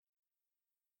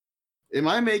 Am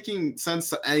I making sense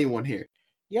to anyone here?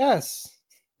 Yes.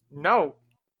 No.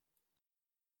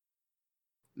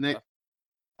 Nick,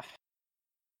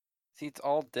 See, it's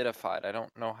all ditified. I don't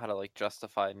know how to like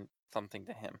justify something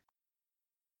to him.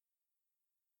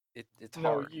 It's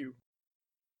No, hard. you.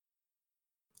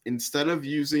 instead of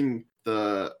using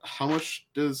the, how much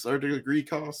does our degree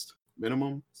cost?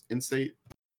 Minimum in state?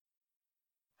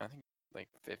 I think like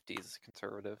 50 is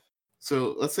conservative.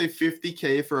 So let's say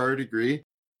 50K for our degree.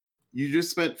 You just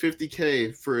spent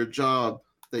 50K for a job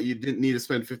that you didn't need to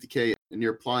spend 50K, and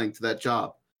you're applying to that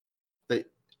job.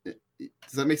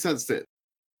 Does that make sense? To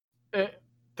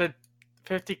The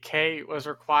 50K was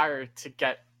required to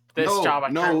get this no, job I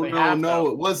no, currently no, have. no,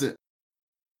 though. it wasn't.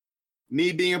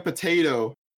 Me being a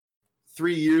potato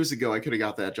 3 years ago, I could have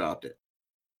got that job. Did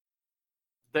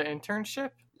The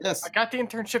internship? yes, I got the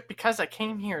internship because I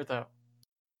came here, though.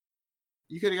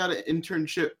 you could have got an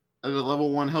internship at a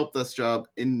level 1 help desk job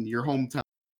in your hometown.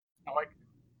 No,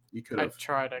 You could I have.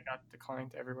 tried. I got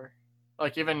declined everywhere.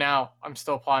 Like, even now, I'm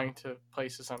still applying to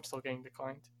places. I'm still getting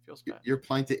declined. Feels bad. You're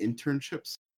applying to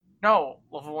internships. No,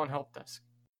 level 1 help desk.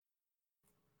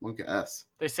 One guess.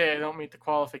 They say I don't meet the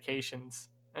qualifications.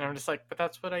 And I'm just like, but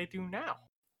that's what I do now.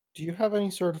 Do you have any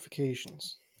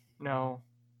certifications? No.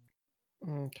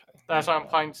 Okay. That's why I'm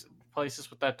applying to places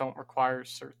that don't require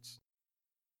certs.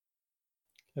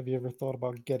 Have you ever thought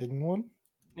about getting one?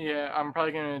 Yeah, I'm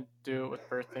probably going to do it with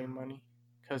birthday money.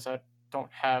 Because I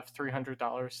don't have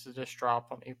 $300 to just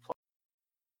drop on A+.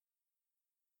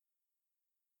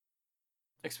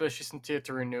 Especially since you have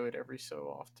to renew it every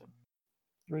so often.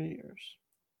 3 years.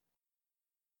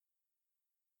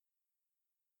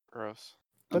 Gross.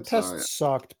 The I'm test sorry.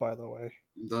 sucked, by the way.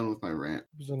 I'm done with my rant.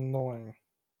 It was annoying.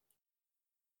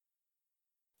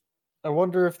 I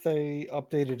wonder if they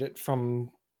updated it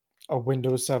from a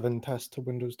Windows 7 test to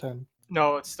Windows 10.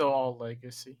 No, it's still all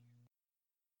legacy.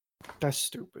 That's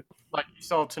stupid. Like, you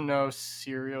still have to know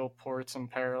serial ports and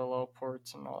parallel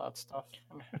ports and all that stuff.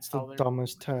 And It's how the they-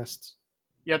 dumbest test.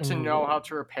 You have to Mm. know how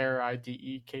to repair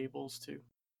IDE cables too.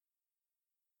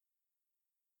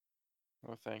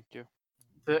 Well, thank you.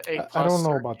 The A+ I don't know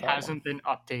cert about that one. hasn't been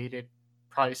updated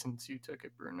probably since you took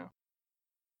it, Bruno.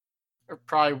 Or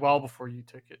probably well before you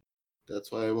took it.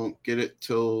 That's why I won't get it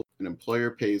till an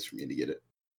employer pays for me to get it.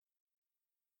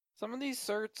 Some of these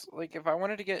certs, like if I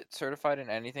wanted to get certified in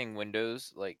anything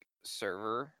Windows, like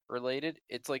server related,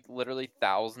 it's like literally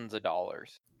thousands of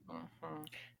dollars. Mhm.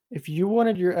 If you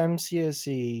wanted your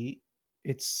MCSE,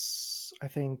 it's I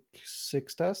think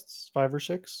 6 tests, 5 or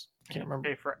 6. You Can't remember.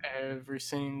 pay for every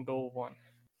single one.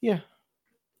 Yeah.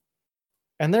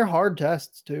 And they're hard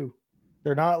tests too.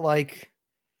 They're not like,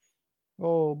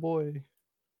 oh boy.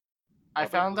 I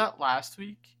found out last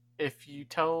week if you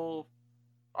tell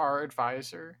our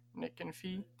advisor, Nick and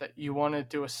Fee, that you want to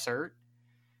do a cert,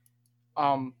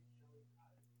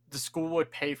 the school would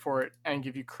pay for it and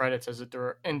give you credits as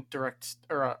a indirect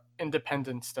or a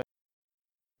independent study.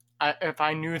 If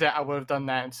I knew that, I would have done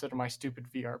that instead of my stupid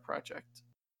VR project.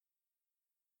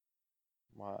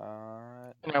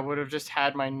 What? And I would have just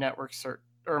had my network cert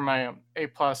or my A+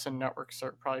 and network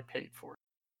cert probably paid for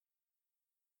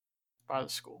by the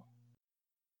school.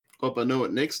 Hope I know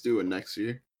what Nick's doing next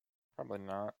year. Probably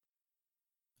not.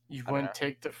 You I don't wouldn't know.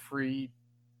 take the free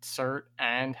cert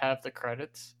and have the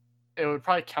credits. It would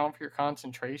probably count for your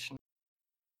concentration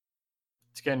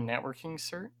to get a networking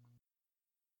cert.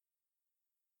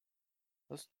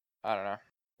 I don't know.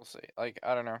 We'll see. Like,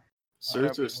 I don't know. Certs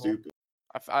people- are stupid.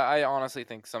 I honestly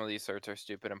think some of these certs are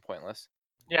stupid and pointless.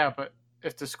 Yeah, but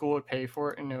if the school would pay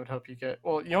for it and it would help you get,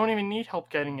 well, you don't even need help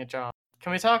getting a job.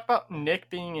 Can we talk about Nick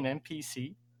being an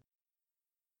NPC?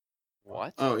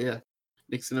 What? Oh yeah,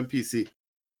 Nick's an NPC.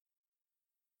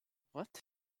 What?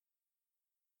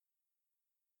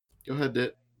 Go ahead,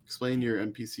 Dit. Explain your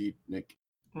NPC, Nick.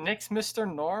 Nick's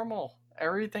Mr. Normal.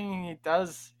 Everything he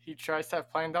does, he tries to have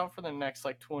planned out for the next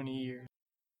like 20 years.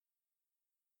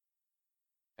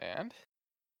 And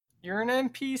You're an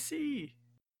NPC.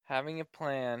 having a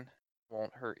plan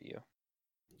won't hurt you.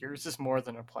 Yours is more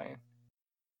than a plan.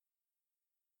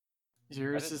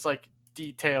 Yours didn't- is like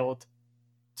detailed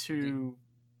to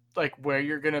like where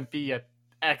you're gonna be at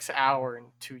X hour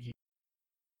in 2 years.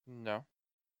 No.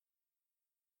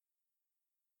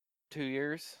 2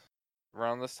 years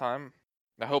around this time.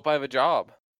 I hope I have a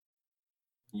job.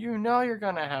 You know you're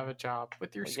gonna have a job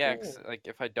with your Like, school. yeah, 'cause, like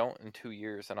if I don't in 2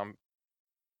 years, and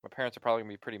my parents are probably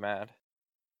gonna be pretty mad.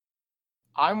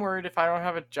 I'm worried if I don't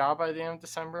have a job by the end of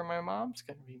December, my mom's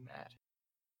gonna be mad.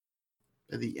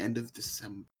 At the end of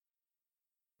December.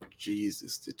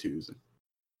 Jesus, Tituzen.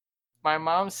 My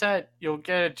mom said you'll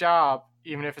get a job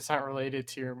even if it's not related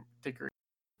to your degree.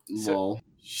 So- Lol.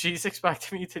 She's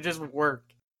expecting me to just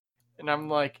work. And I'm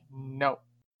like, no.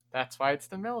 That's why it's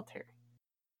the military.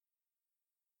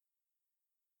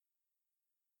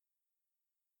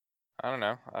 I don't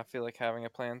know. I feel like having a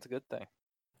plan's a good thing.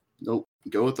 Nope.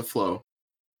 Go with the flow.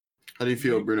 How do you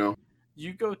feel, Bruno?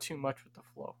 You go too much with the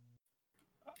flow.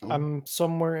 Oh, I'm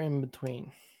somewhere in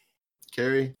between.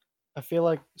 Carrie? I feel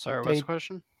like Sorry, what's day, the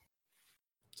question?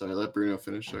 Sorry, let Bruno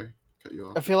finish. Sorry. Cut you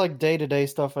I off. feel like day-to-day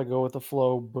stuff I go with the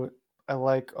flow, but I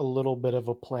like a little bit of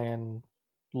a plan,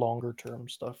 longer term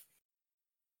stuff.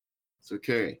 So,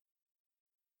 Carrie,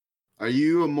 are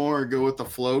you a more go with the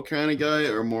flow kind of guy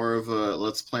or more of a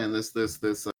let's plan this?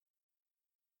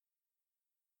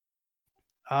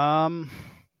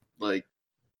 Like,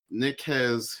 Nick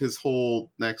has his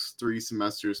whole next 3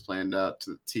 semesters planned out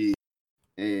to the T,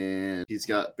 and he's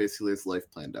got basically his life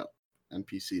planned out.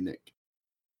 NPC Nick.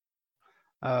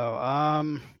 Oh,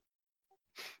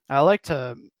 I like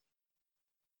to.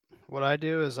 What I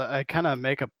do is I kind of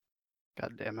make a.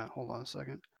 God damn it! Hold on a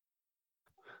second.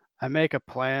 I make a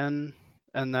plan,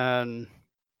 and then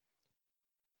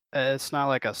it's not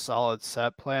like a solid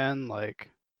set plan. Like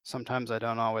sometimes I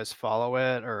don't always follow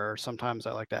it, or sometimes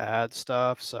I like to add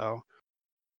stuff. So,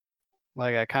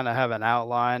 like I kind of have an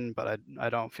outline, but I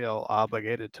don't feel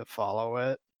obligated to follow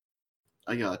it.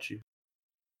 I got you.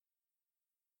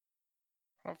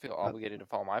 I don't feel obligated to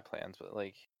follow my plans, but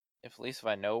like, at least if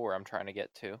I know where I'm trying to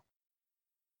get to.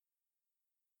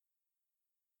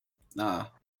 Nah.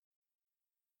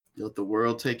 You let the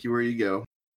world take you where you go.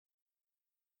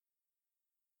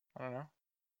 I don't know.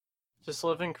 Just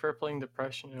live in crippling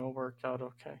depression and it'll work out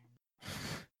okay.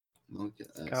 Look at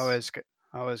us.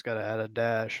 Always got to add a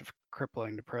dash of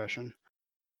crippling depression.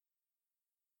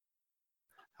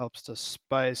 Helps to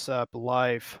spice up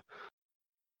life.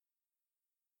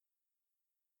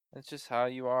 It's just how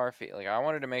you are. Like, I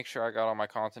wanted to make sure I got all my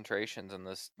concentrations in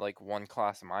this like one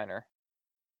class minor.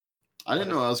 I didn't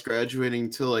know I was graduating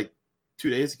till like 2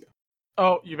 days ago.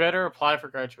 Oh, you better apply for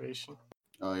graduation.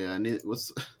 Oh yeah, I need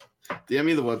what's DM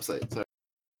me the website. Sorry.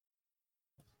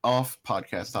 Off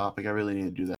podcast topic. I really need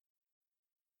to do that.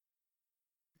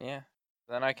 Yeah.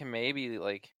 Then I can maybe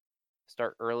like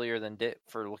start earlier than Dit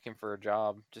for looking for a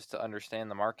job just to understand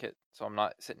the market. So I'm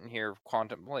not sitting here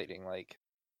contemplating like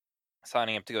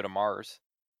signing up to go to Mars.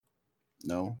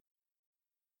 No.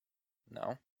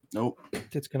 No. Nope.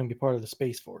 It's going to be part of the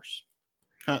Space Force.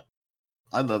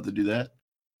 I'd love to do that.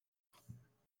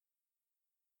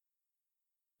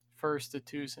 First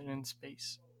Tucson in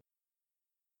space.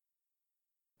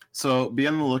 So be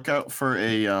on the lookout for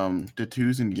a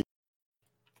Dituzen game.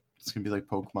 It's gonna be like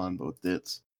Pokemon, but with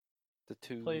dits. The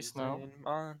two Please no. in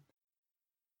mind.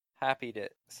 Happy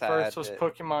Dit. Sad First was Dit.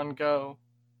 Pokemon Go.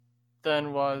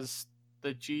 Then was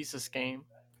the Jesus game.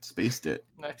 Space dit.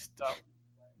 Next up,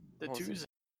 the What was it? Tucson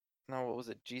No, what was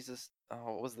it? Jesus.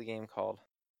 Oh, what was the game called?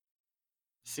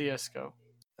 CS:GO.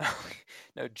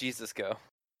 No, Jesus Go.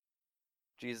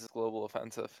 Jesus Global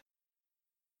Offensive.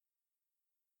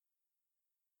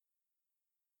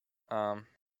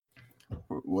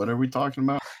 What are we talking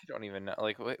about? I don't even know.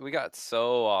 Like we got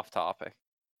so off topic.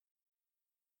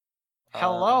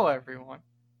 Hello, everyone.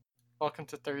 Welcome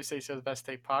to Thursdays of the Best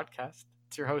Day podcast.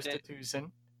 It's your host, Nick.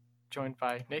 Tucson, joined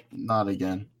by Nick, Not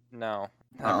again. No,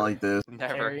 Not like this.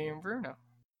 never. Harry, and Bruno.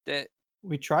 Dit.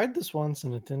 We tried this once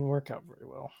and it didn't work out very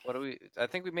well. What do we? I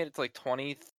think we made it to like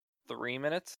 23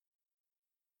 minutes.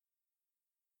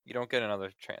 You don't get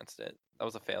another chance, Dit. That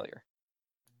was a failure.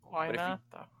 Why But if you- not,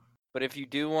 though? But if you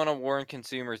do want to warn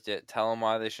consumers, Dit, tell them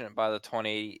why they shouldn't buy the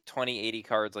 2080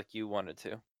 cards like you wanted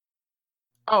to.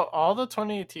 Oh, all the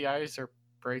 2080 Ti's are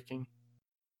breaking.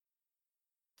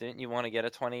 Didn't you want to get a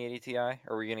 2080 Ti, or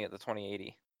were you gonna get the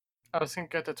 2080? I was going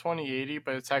to get the 2080,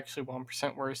 but it's actually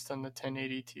 1% worse than the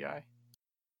 1080 Ti.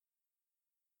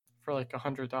 For like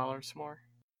 $100 more.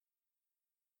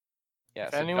 Yeah.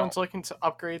 If so anyone's don't- looking to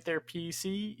upgrade their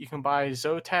PC, you can buy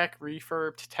Zotac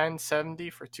Refurbed 1070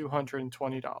 for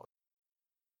 $220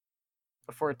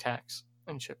 before tax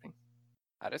and shipping.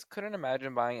 I just couldn't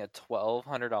imagine buying a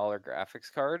 $1,200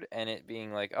 graphics card and it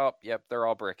being like, oh, yep, they're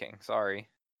all bricking. Sorry.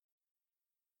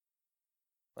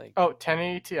 Like, Oh,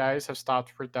 1080 Ti's have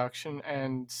stopped production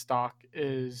and stock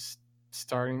is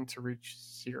starting to reach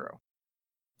 0.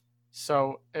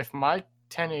 So if my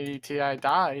 1080 Ti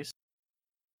dies,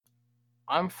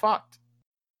 I'm fucked.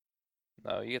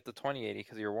 no, you get the 2080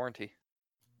 because of your warranty.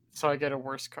 So I get a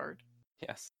worse card.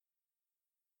 Yes.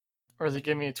 Or they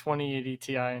give me a 2080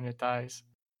 Ti and it dies.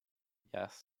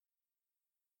 Yes.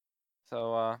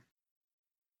 So,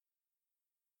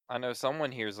 I know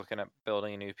someone here is looking at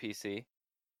building a new PC.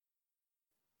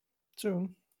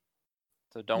 Soon.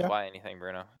 So don't Yeah. buy anything,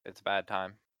 Bruno. It's a bad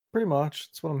time. Pretty much.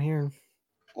 That's what I'm hearing.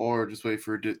 Or just wait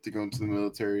for Dit to go into the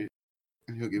military,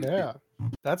 and he'll give it. Yeah.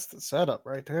 That's the setup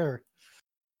right there.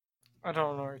 I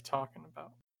don't know what you're talking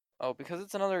about. Oh, because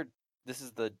it's another. This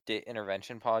is the Dit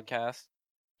Intervention podcast.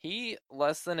 He,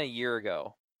 less than a year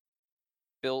ago,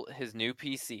 built his new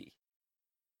PC.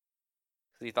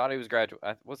 Because he thought he was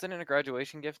wasn't it a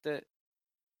graduation gift? It.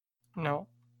 No.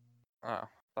 Oh, I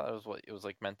thought it was what it was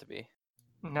like meant to be.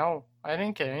 No, I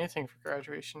didn't get anything for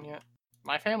graduation yet.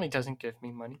 My family doesn't give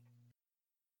me money.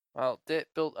 Well, Dit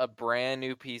built a brand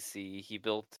new PC. He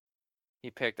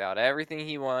picked out everything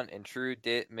he wanted in true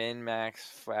Dit min-max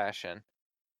fashion.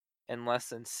 And less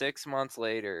than 6 months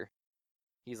later,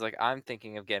 he's like, I'm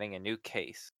thinking of getting a new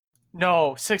case.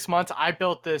 No, 6 months. I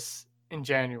built this in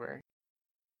January.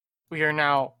 We are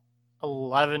now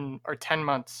 11 or 10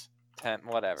 months 10,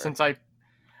 whatever. since I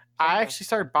actually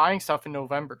started buying stuff in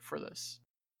November for this.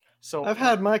 So I've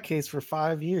had my case for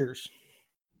 5 years.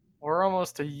 we're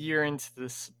almost a year into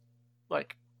this,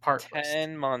 like, part list.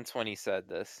 10 months when he said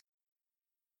this.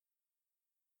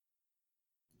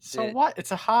 So Did- what?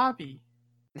 It's a hobby.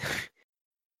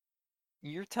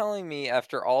 You're telling me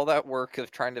after all that work of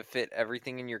trying to fit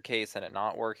everything in your case and it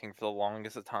not working for the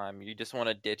longest of time, you just want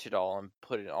to ditch it all and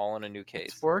put it all in a new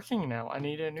case. It's working now. I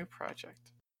need a new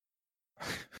project.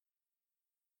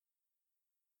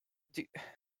 Dude,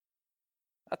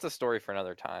 that's a story for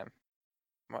another time.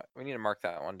 We need to mark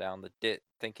that one down. The Dit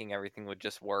thinking everything would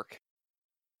just work.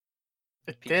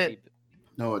 It PC did.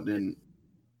 No, it didn't.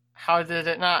 How did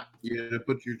it not? You had to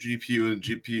put your GPU and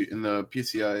GPU in the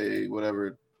PCIe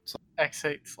whatever.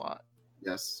 X8 slot.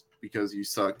 Yes, because you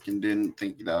suck and didn't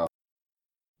think it out.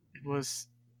 It was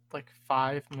like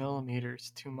 5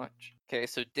 millimeters too much. Okay,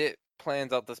 so Dit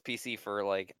plans out this PC for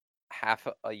like half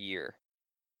a year.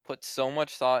 Puts so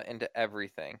much thought into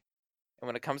everything. And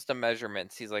when it comes to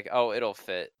measurements, he's like, oh, it'll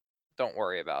fit. Don't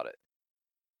worry about it.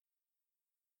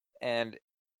 And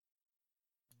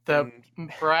The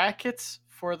brackets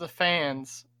for the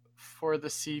fans for the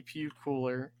CPU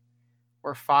cooler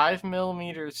were 5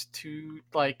 millimeters too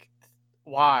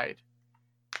wide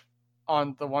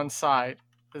on the one side,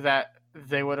 that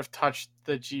they would have touched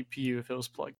the GPU if it was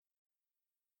plugged.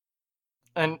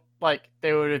 And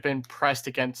they would have been pressed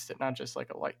against it, not just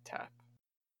like a light tap.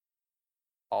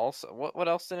 Also, what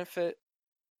else didn't fit?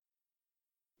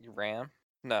 Your RAM?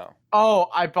 No. Oh,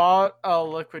 I bought a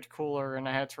liquid cooler and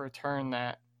I had to return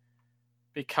that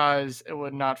because it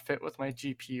would not fit with my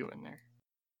GPU in there.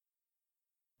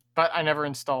 But I never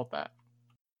installed that.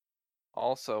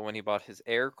 Also, when he bought his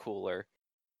air cooler,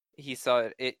 he saw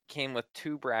it came with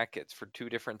 2 brackets for 2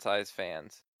 different size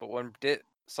fans. But when Dit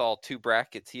saw 2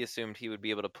 brackets, he assumed he would be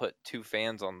able to put 2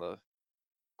 fans on the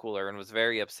cooler and was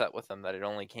very upset with him that it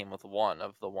only came with one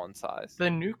of the one size. The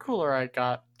new cooler I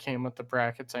got came with the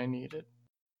brackets I needed.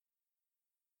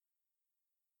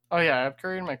 Oh yeah, I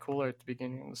upgraded my cooler at the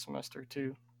beginning of the semester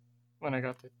too, when I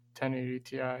got the 1080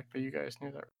 Ti, but you guys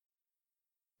knew that.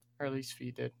 Or at least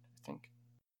Fee did, I think.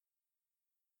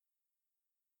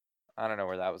 I don't know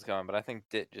where that was going, but I think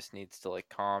Dit just needs to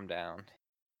calm down.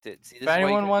 Dit, see, this If is why you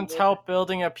anyone couldn't do wants military. help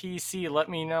building a PC, let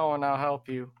me know and I'll help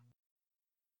you.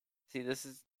 See, this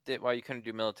is Dit why you couldn't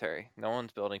do military. No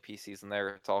one's building PCs in there.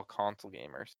 It's all console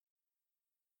gamers.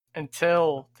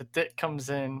 Until the DIT comes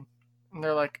in and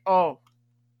they're like, oh,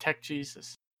 Tech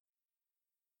Jesus.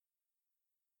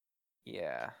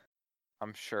 Yeah,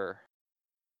 I'm sure.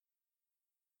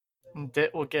 And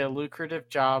DIT will get a lucrative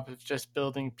job of just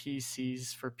building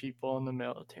PCs for people in the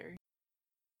military.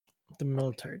 The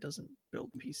military doesn't build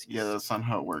PCs. Yeah, that's not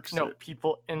how it works. No, Dit.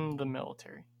 people in the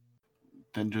military.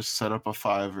 Then just set up a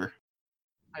Fiverr.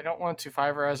 I don't want to.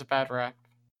 Fiverr has a bad rap.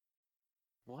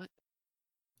 What?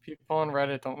 People on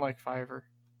Reddit don't like Fiverr.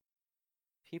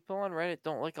 People on Reddit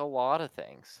don't like a lot of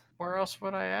things. Where else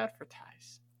would I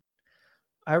advertise?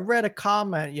 I read a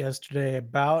comment yesterday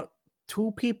about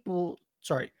 4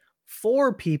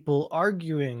 people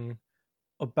arguing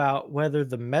about whether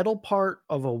the metal part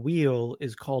of a wheel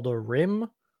is called a rim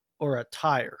or a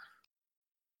tire.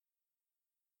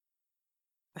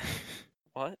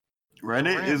 What?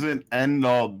 Reddit Rim. isn't end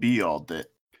all be all, Dit.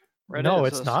 Reddit No,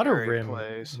 is it's not a scary rim.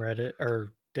 place. Reddit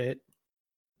or DIT.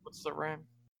 What's the RAM?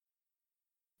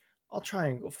 I'll try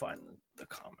and go find the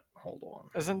comment. Hold on.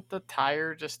 Isn't the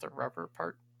tire just a rubber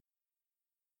part?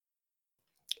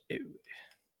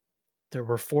 There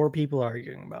were 4 people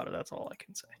arguing about it. That's all I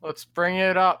can say. Let's bring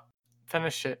it up.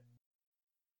 Finish it.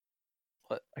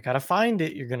 I gotta find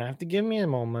it. You're gonna have to give me a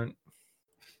moment.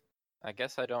 I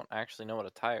guess I don't actually know what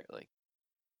a tire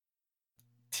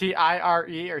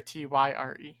TIRE or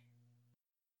TYRE?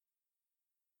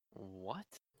 What?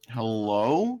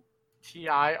 Hello?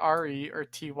 TIRE or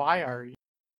TYRE?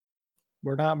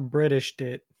 We're not British,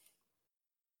 DIT.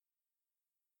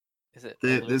 Is it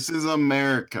This is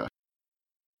America.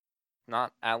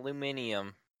 not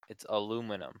aluminium? It's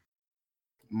aluminum.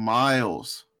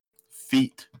 Miles,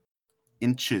 feet,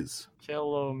 inches.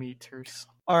 Kilometers.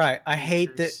 All right. I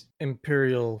hate the Meters.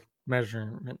 imperial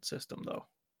measurement system, though.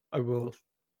 I will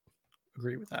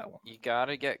agree with that one. You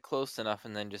gotta get close enough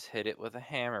and then just hit it with a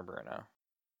hammer, Bruno.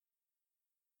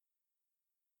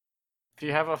 If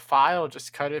you have a file,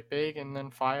 just cut it big and then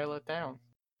file it down.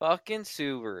 Fucking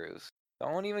Subarus.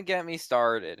 Don't even get me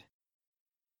started.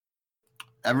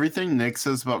 Everything Nick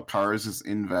says about cars is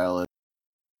invalid.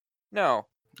 No,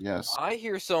 Yes. I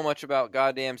hear so much about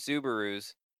goddamn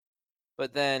Subarus,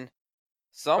 but then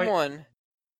someone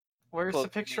Where's the Close to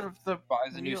picture me. of the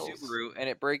buys a new wheels? Subaru and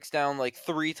it breaks down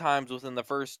 3 times within the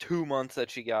first 2 months that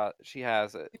she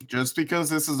has it. Just because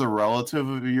this is a relative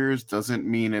of yours doesn't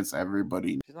mean it's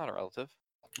everybody. She's not a relative.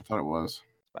 I thought it was.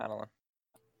 It's Madeline.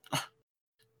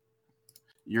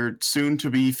 Your soon to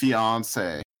be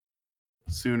fiance.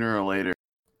 Sooner or later.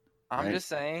 I'm Right. just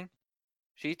saying,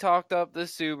 she talked up the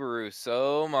Subaru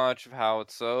so much of how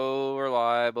it's so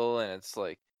reliable and it's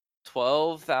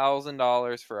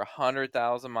 $12,000 for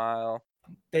 100,000 mile.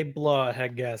 They blow out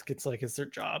head gaskets like it's their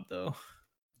job, though.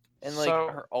 And So-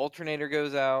 her alternator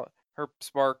goes out, her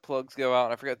spark plugs go out,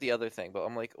 and I forgot the other thing, but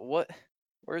I'm like, what?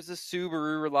 Where's the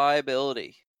Subaru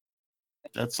reliability?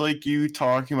 That's like you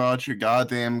talking about your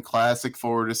goddamn classic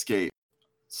Ford Escape.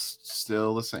 It's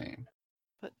still the same.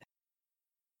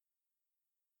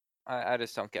 I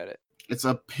just don't get it. It's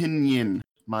opinion,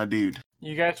 my dude.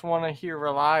 You guys want to hear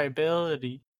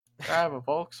reliability? Drive a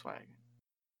Volkswagen.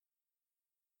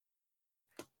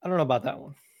 I don't know about that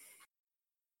one.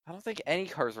 I don't think any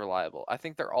car's reliable. I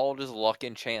think they're all just luck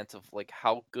and chance of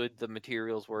how good the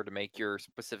materials were to make your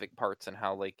specific parts and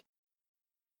how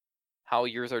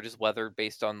yours are just weathered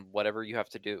based on whatever you have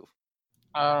to do.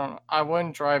 I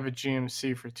wouldn't drive a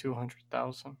GMC for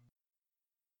 200,000.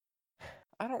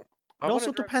 I don't. It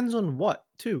also depends on what,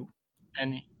 too.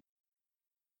 Any.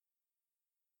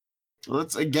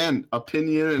 Let's again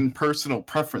opinion and personal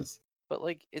preference. But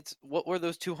like, it's what were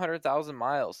those 200,000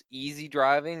 miles? Easy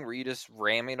driving, where you just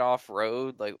ramming off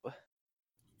road, like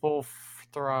Full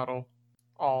throttle.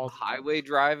 All the time. highway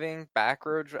driving, back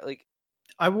road, like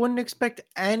I wouldn't expect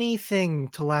anything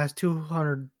to last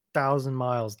 200,000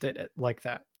 miles did it like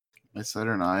that. My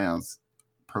Saturn Ion's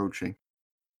approaching.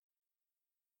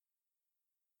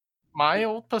 My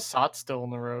old Passat's still on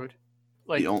the road.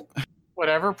 Like, The on-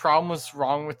 whatever problem was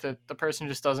wrong with it, the person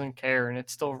just doesn't care and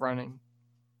it's still running.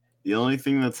 The only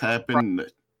thing that's happened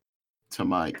to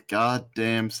my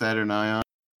goddamn Saturn Ion,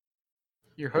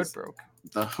 Your hood It's- broke.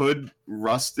 the hood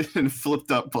rusted and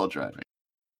flipped up while driving.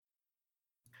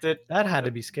 Did That had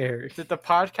to be scary. Did the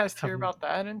podcast hear Having- about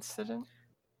that incident?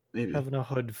 Maybe. Having a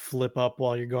hood flip up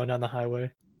while you're going down the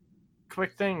highway.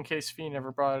 Quick thing, in case Fee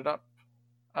never brought it up.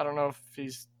 I don't know if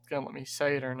he's gonna let me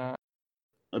say it or not.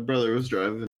 My brother was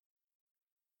driving.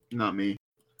 Not me.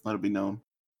 Let it be known.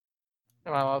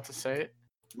 Am I allowed to say it?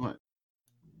 What?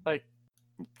 Like,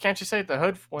 can't you say the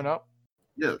hood went up?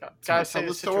 Yeah. Gotta say tell the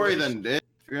the story situation. then, dude.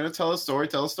 If you're gonna tell a story,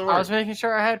 tell a story. I was making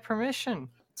sure I had permission.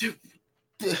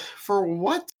 For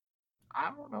what?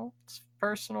 I don't know. It's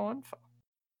personal info.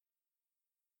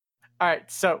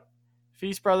 Alright, so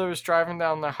Fee's brother was driving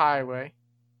down the highway.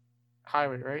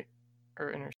 Highway, right?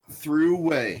 Or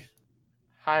Throughway.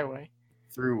 highway.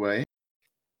 Throughway.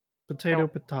 Potato, No.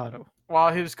 potato.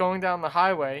 While he was going down the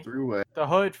highway, Throughway. the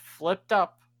hood flipped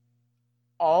up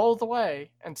all the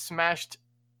way and smashed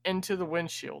into the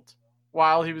windshield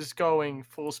while he was going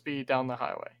full speed down the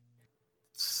highway.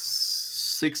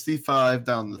 65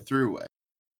 down the throughway.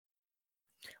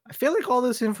 I feel like all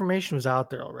this information was out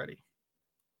there already.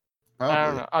 Probably. I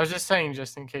don't know. I was just saying,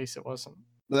 just in case it wasn't.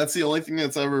 But that's the only thing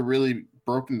that's ever really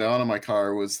broken down on my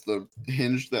car was the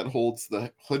hinge that holds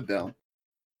the hood down.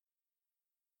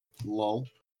 Lol.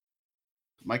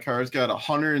 My car's got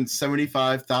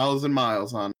 175,000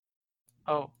 miles on it.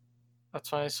 Oh,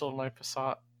 that's when I sold my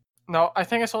Passat. No, I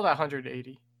think I sold at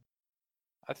 180.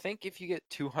 I think if you get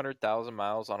 200,000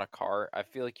 miles on a car, I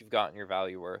feel like you've gotten your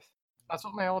value worth. That's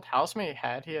what my old housemate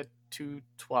had. He had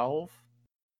 212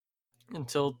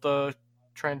 until the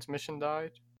transmission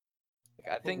died.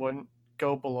 Like, I It think wouldn't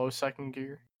go below second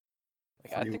gear.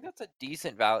 Like, I You- think that's a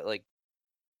decent value. Like,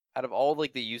 out of all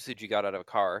like the usage you got out of a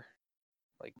car,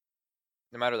 like,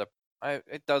 no matter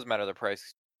it does matter the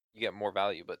price. You get more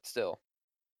value, but still,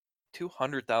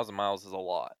 200,000 miles is a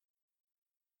lot.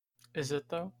 Is it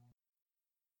though?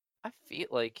 I feel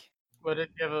like Would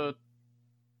it give a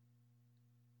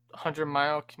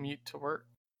 100-mile commute to work?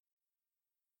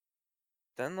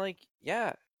 then, like,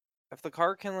 yeah, if the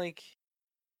car can like,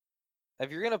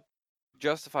 if you're gonna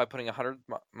justify putting 100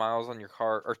 miles on your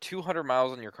car or 200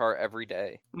 miles on your car every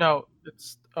day. No,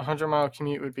 it's a 100-mile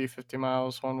commute would be 50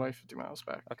 miles one way, 50 miles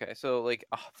back. Okay, so like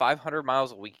 500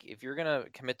 miles a week. If you're gonna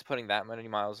commit to putting that many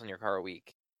miles on your car a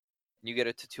week, and you get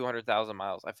it to 200,000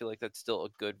 miles, I feel like that's still a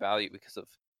good value because of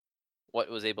what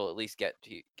it was able to at least get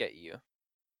you.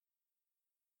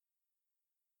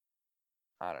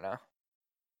 I don't know.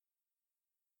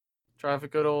 Drive a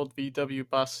good old VW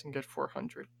bus and get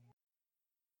 400.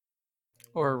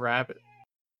 Or a Rabbit.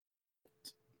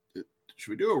 Should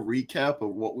we do a recap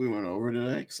of what we went over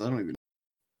today? Because I don't even.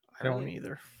 I don't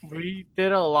either. We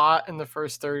did a lot in the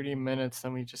first 30 minutes,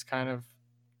 then we just kind of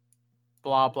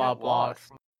blah, blah, got blah.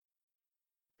 lost.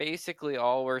 Basically,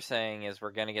 all we're saying is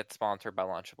we're gonna get sponsored by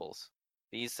Lunchables.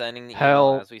 He's sending the email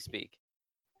Hell. as we speak.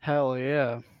 Hell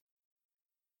yeah.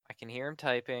 I can hear him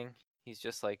typing. He's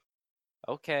just like,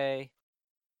 okay,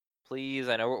 please.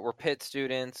 I know we're Pitt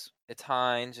students. It's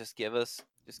Heinz. Just give us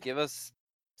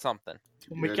something.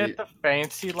 Can we get the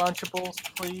fancy Lunchables,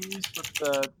 please, with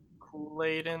the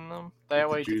Kool-Aid in them? That With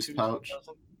the way juice Tucson pouch?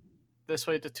 doesn't. This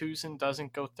way the Tucson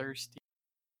doesn't go thirsty.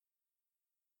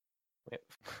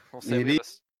 We'll say we Maybe- have a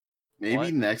Maybe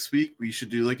What? next week we should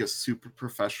do like a super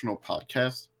professional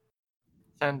podcast,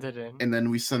 Send it in. and then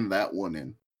we send that one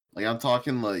in. Like I'm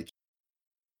talking like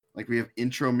we have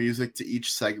intro music to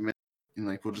each segment, and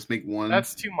like we'll just make one.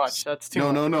 That's too much. That's too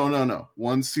no, much. no.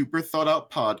 One super thought out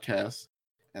podcast,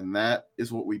 and that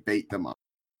is what we bait them on.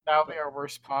 That would be our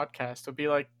worst podcast. It would be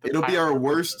like the It'll be pilot our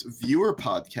worst episode. viewer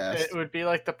podcast. It would be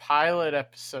like the pilot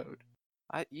episode.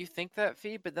 You think that,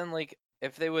 Fee? But then, like,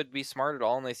 if they would be smart at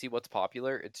all and they see what's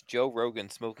popular, it's Joe Rogan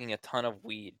smoking a ton of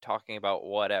weed, talking about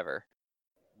whatever.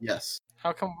 Yes.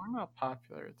 How come we're not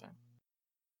popular then?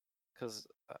 Because,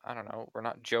 I don't know, we're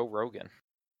not Joe Rogan.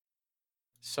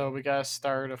 So we gotta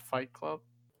start a fight club.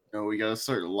 No, we gotta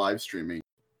start live streaming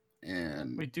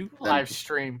and We do then- live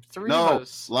stream. Three no of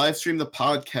us. live stream the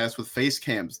podcast with face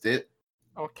cams. Dit.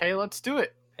 Okay, let's do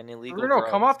it. And illegal Bruno,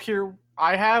 come drugs. up here.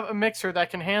 I have a mixer that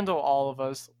can handle all of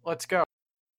us. Let's go.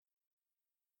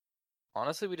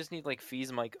 Honestly, we just need like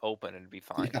Fee's mic open and it'd be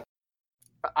fine. Yeah.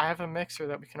 I have a mixer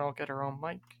that we can all get our own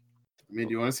mic. I mean,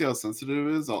 do you want to see how sensitive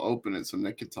it is? I'll open it so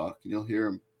Nick can talk, and you'll hear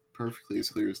him perfectly as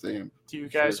clear as day. Do you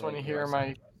Sure, guys want to like hear us.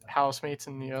 my housemates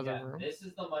in the other Yeah, room? this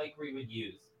is the mic we would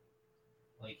use.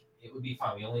 Like, it would be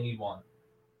fine. We only need one.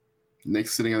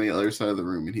 Nick's sitting on the other side of the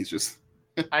room, and he's just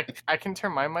I can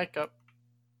turn my mic up.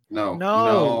 no,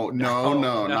 No.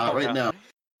 not right now.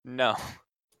 No.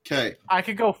 Okay, I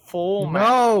could go full mic.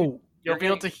 No. You'll You're be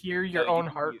able getting- to hear No, your own you'd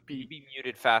be heartbeat. You'd be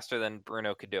muted faster than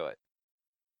Bruno could do it.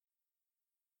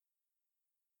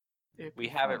 It'd We be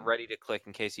have it fun. ready to click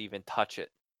in case you even touch it.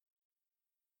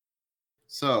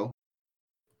 so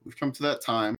we've come to that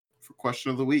time for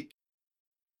question of the week.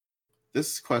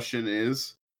 This question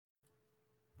is,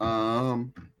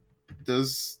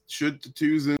 should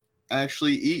Tutuzen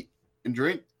actually eat and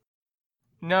drink?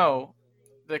 No.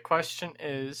 The question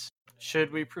is,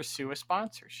 should we pursue a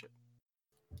sponsorship?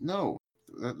 No,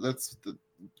 that's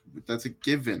a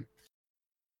given.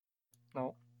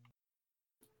 No.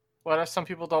 What if some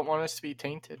people don't want us to be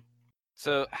tainted?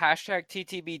 So hashtag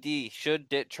TTBD. Should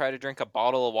Dit try to drink a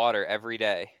bottle of water every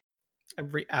day?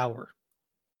 Every hour.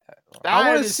 Well, I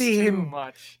wanna That is see too him-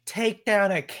 much. Take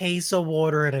down a case of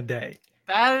water in a day.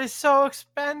 That is so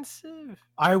expensive.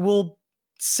 I will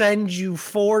send you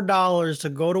 $4 to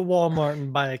go to Walmart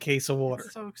and buy a case of water.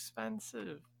 It's so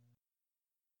expensive.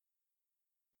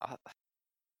 Uh,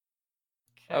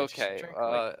 Can't just okay. drink,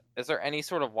 like- Is there any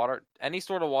sort of water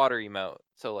emote?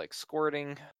 So like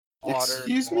squirting water.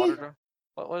 Excuse me? water dro-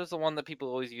 What is the one that people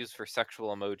always use for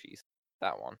sexual emojis?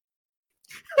 That one.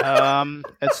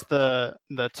 It's the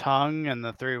tongue and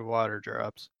the 3 water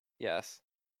drops. Yes.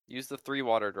 Use the 3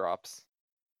 water drops.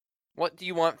 What do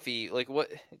you want, Fee? Like, what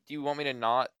do you want me to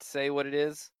not say what it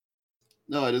is?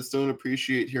 No, I just don't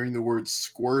appreciate hearing the word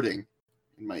squirting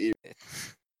in my ear.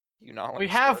 You not? we like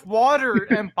have squirt? water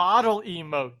and bottle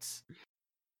emotes.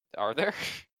 Are there?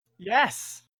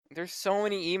 Yes. There's so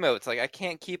many emotes. Like I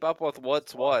can't keep up with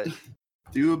what's what.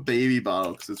 Do a baby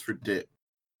bottle because it's for Dit.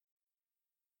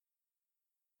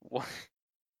 What?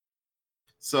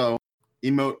 So,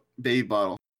 emote baby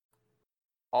bottle.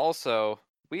 Also,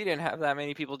 we didn't have that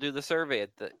many people do the survey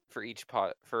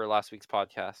for last week's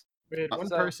podcast. We had one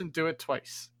So- person do it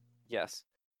twice. Yes.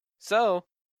 So,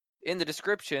 in the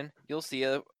description, you'll see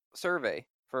a survey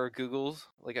for a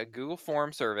Google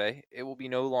form survey. It will be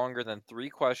no longer than 3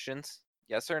 questions.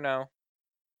 Yes or no?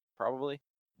 Probably.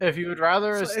 If you would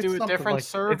rather So us it's do a something different like-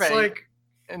 survey It's like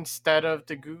instead of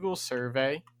the Google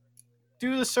survey,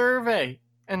 do the survey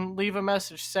and leave a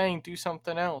message saying do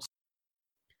something else.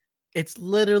 it's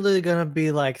literally gonna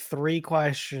be like 3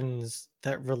 questions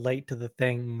that relate to the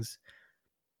things.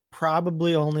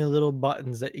 Probably only little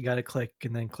buttons that you gotta click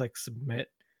and then click submit.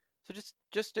 So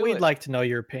just do We'd it. like to know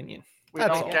your opinion. We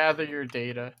That's don't all. gather your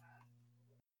data.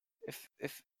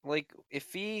 If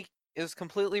Fee is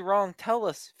completely wrong, tell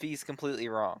us Fee's completely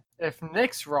wrong. If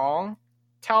Nick's wrong,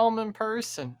 tell him in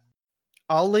person.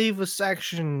 I'll leave a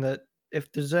section that if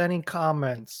there's any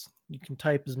comments, you can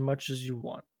type as much as you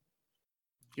want.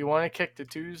 You want to kick the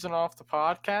Tuesday off the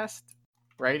podcast?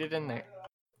 Write it in there.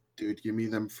 Dude, give me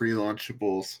them free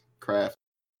Lunchables. Craft.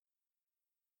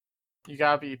 You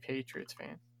gotta be a Patriots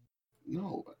fan.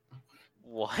 No.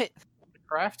 What? The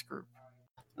Kraft Group.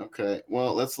 Okay.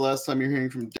 Well, that's the last time you're hearing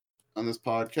from Dit on this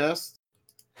podcast.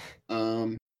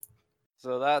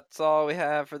 So that's all we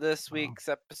have for this week's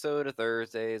episode of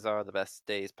Thursdays Are the Best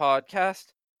Days podcast.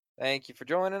 Thank you for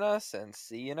joining us and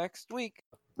see you next week.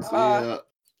 So Bye. yeah.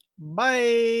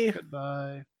 Bye.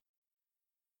 Goodbye.